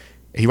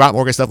 If you want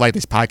more good stuff like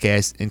this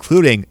podcast,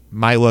 including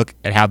my look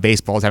at how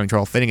baseball is having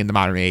trouble fitting in the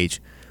modern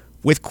age,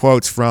 with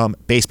quotes from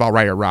baseball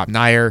writer Rob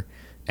Nyer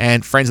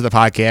and friends of the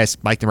podcast,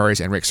 Mike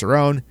Demers and Rick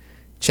Cerrone,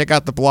 check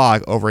out the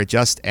blog over at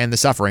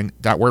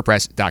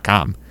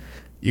justandthesuffering.wordpress.com.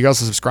 You can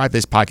also subscribe to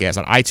this podcast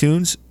on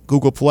iTunes,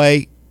 Google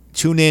Play,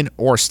 TuneIn,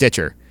 or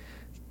Stitcher.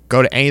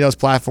 Go to any of those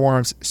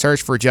platforms,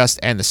 search for Just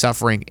and the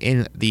Suffering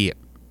in the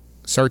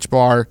search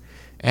bar,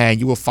 and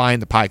you will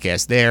find the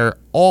podcast there.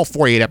 All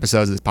 48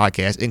 episodes of this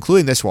podcast,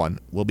 including this one,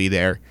 will be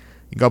there.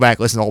 You can go back,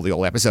 listen to all the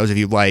old episodes if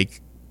you'd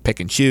like. Pick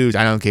and choose.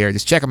 I don't care.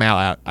 Just check them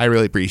out. I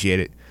really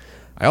appreciate it.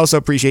 I also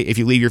appreciate if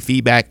you leave your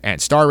feedback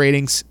and star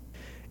ratings.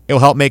 It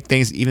will help make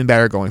things even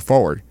better going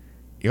forward.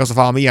 You can also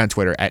follow me on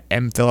Twitter at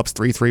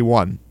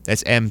mphillips331.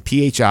 That's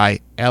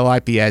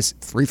MPHILIPS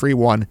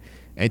 331.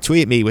 And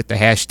tweet at me with the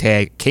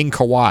hashtag King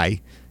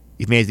Kawhi.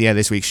 You've made it to the end of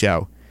this week's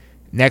show.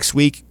 Next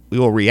week, we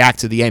will react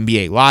to the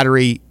NBA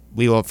lottery.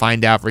 We will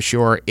find out for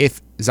sure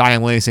if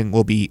Zion Williamson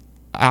will be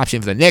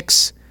option for the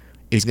Knicks.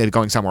 If he's going to be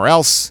going somewhere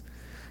else.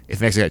 If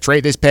the Knicks are going to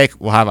trade this pick,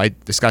 we'll have a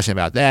discussion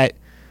about that.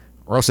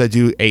 We're also going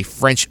to do a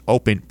French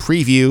Open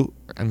preview.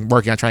 I'm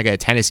working on trying to get a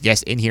tennis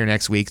guest in here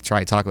next week to try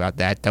to talk about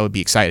that. That would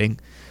be exciting.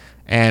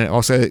 And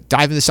also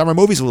dive into summer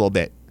movies a little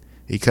bit,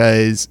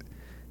 because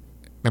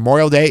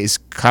Memorial Day is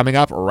coming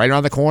up right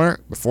around the corner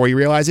before you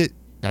realize it.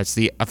 That's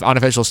the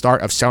unofficial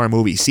start of summer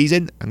movie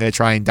season. I'm going to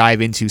try and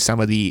dive into some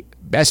of the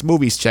best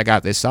movies to check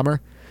out this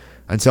summer.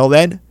 Until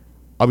then,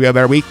 I'll be a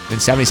better week than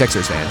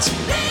 76ers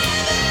fans.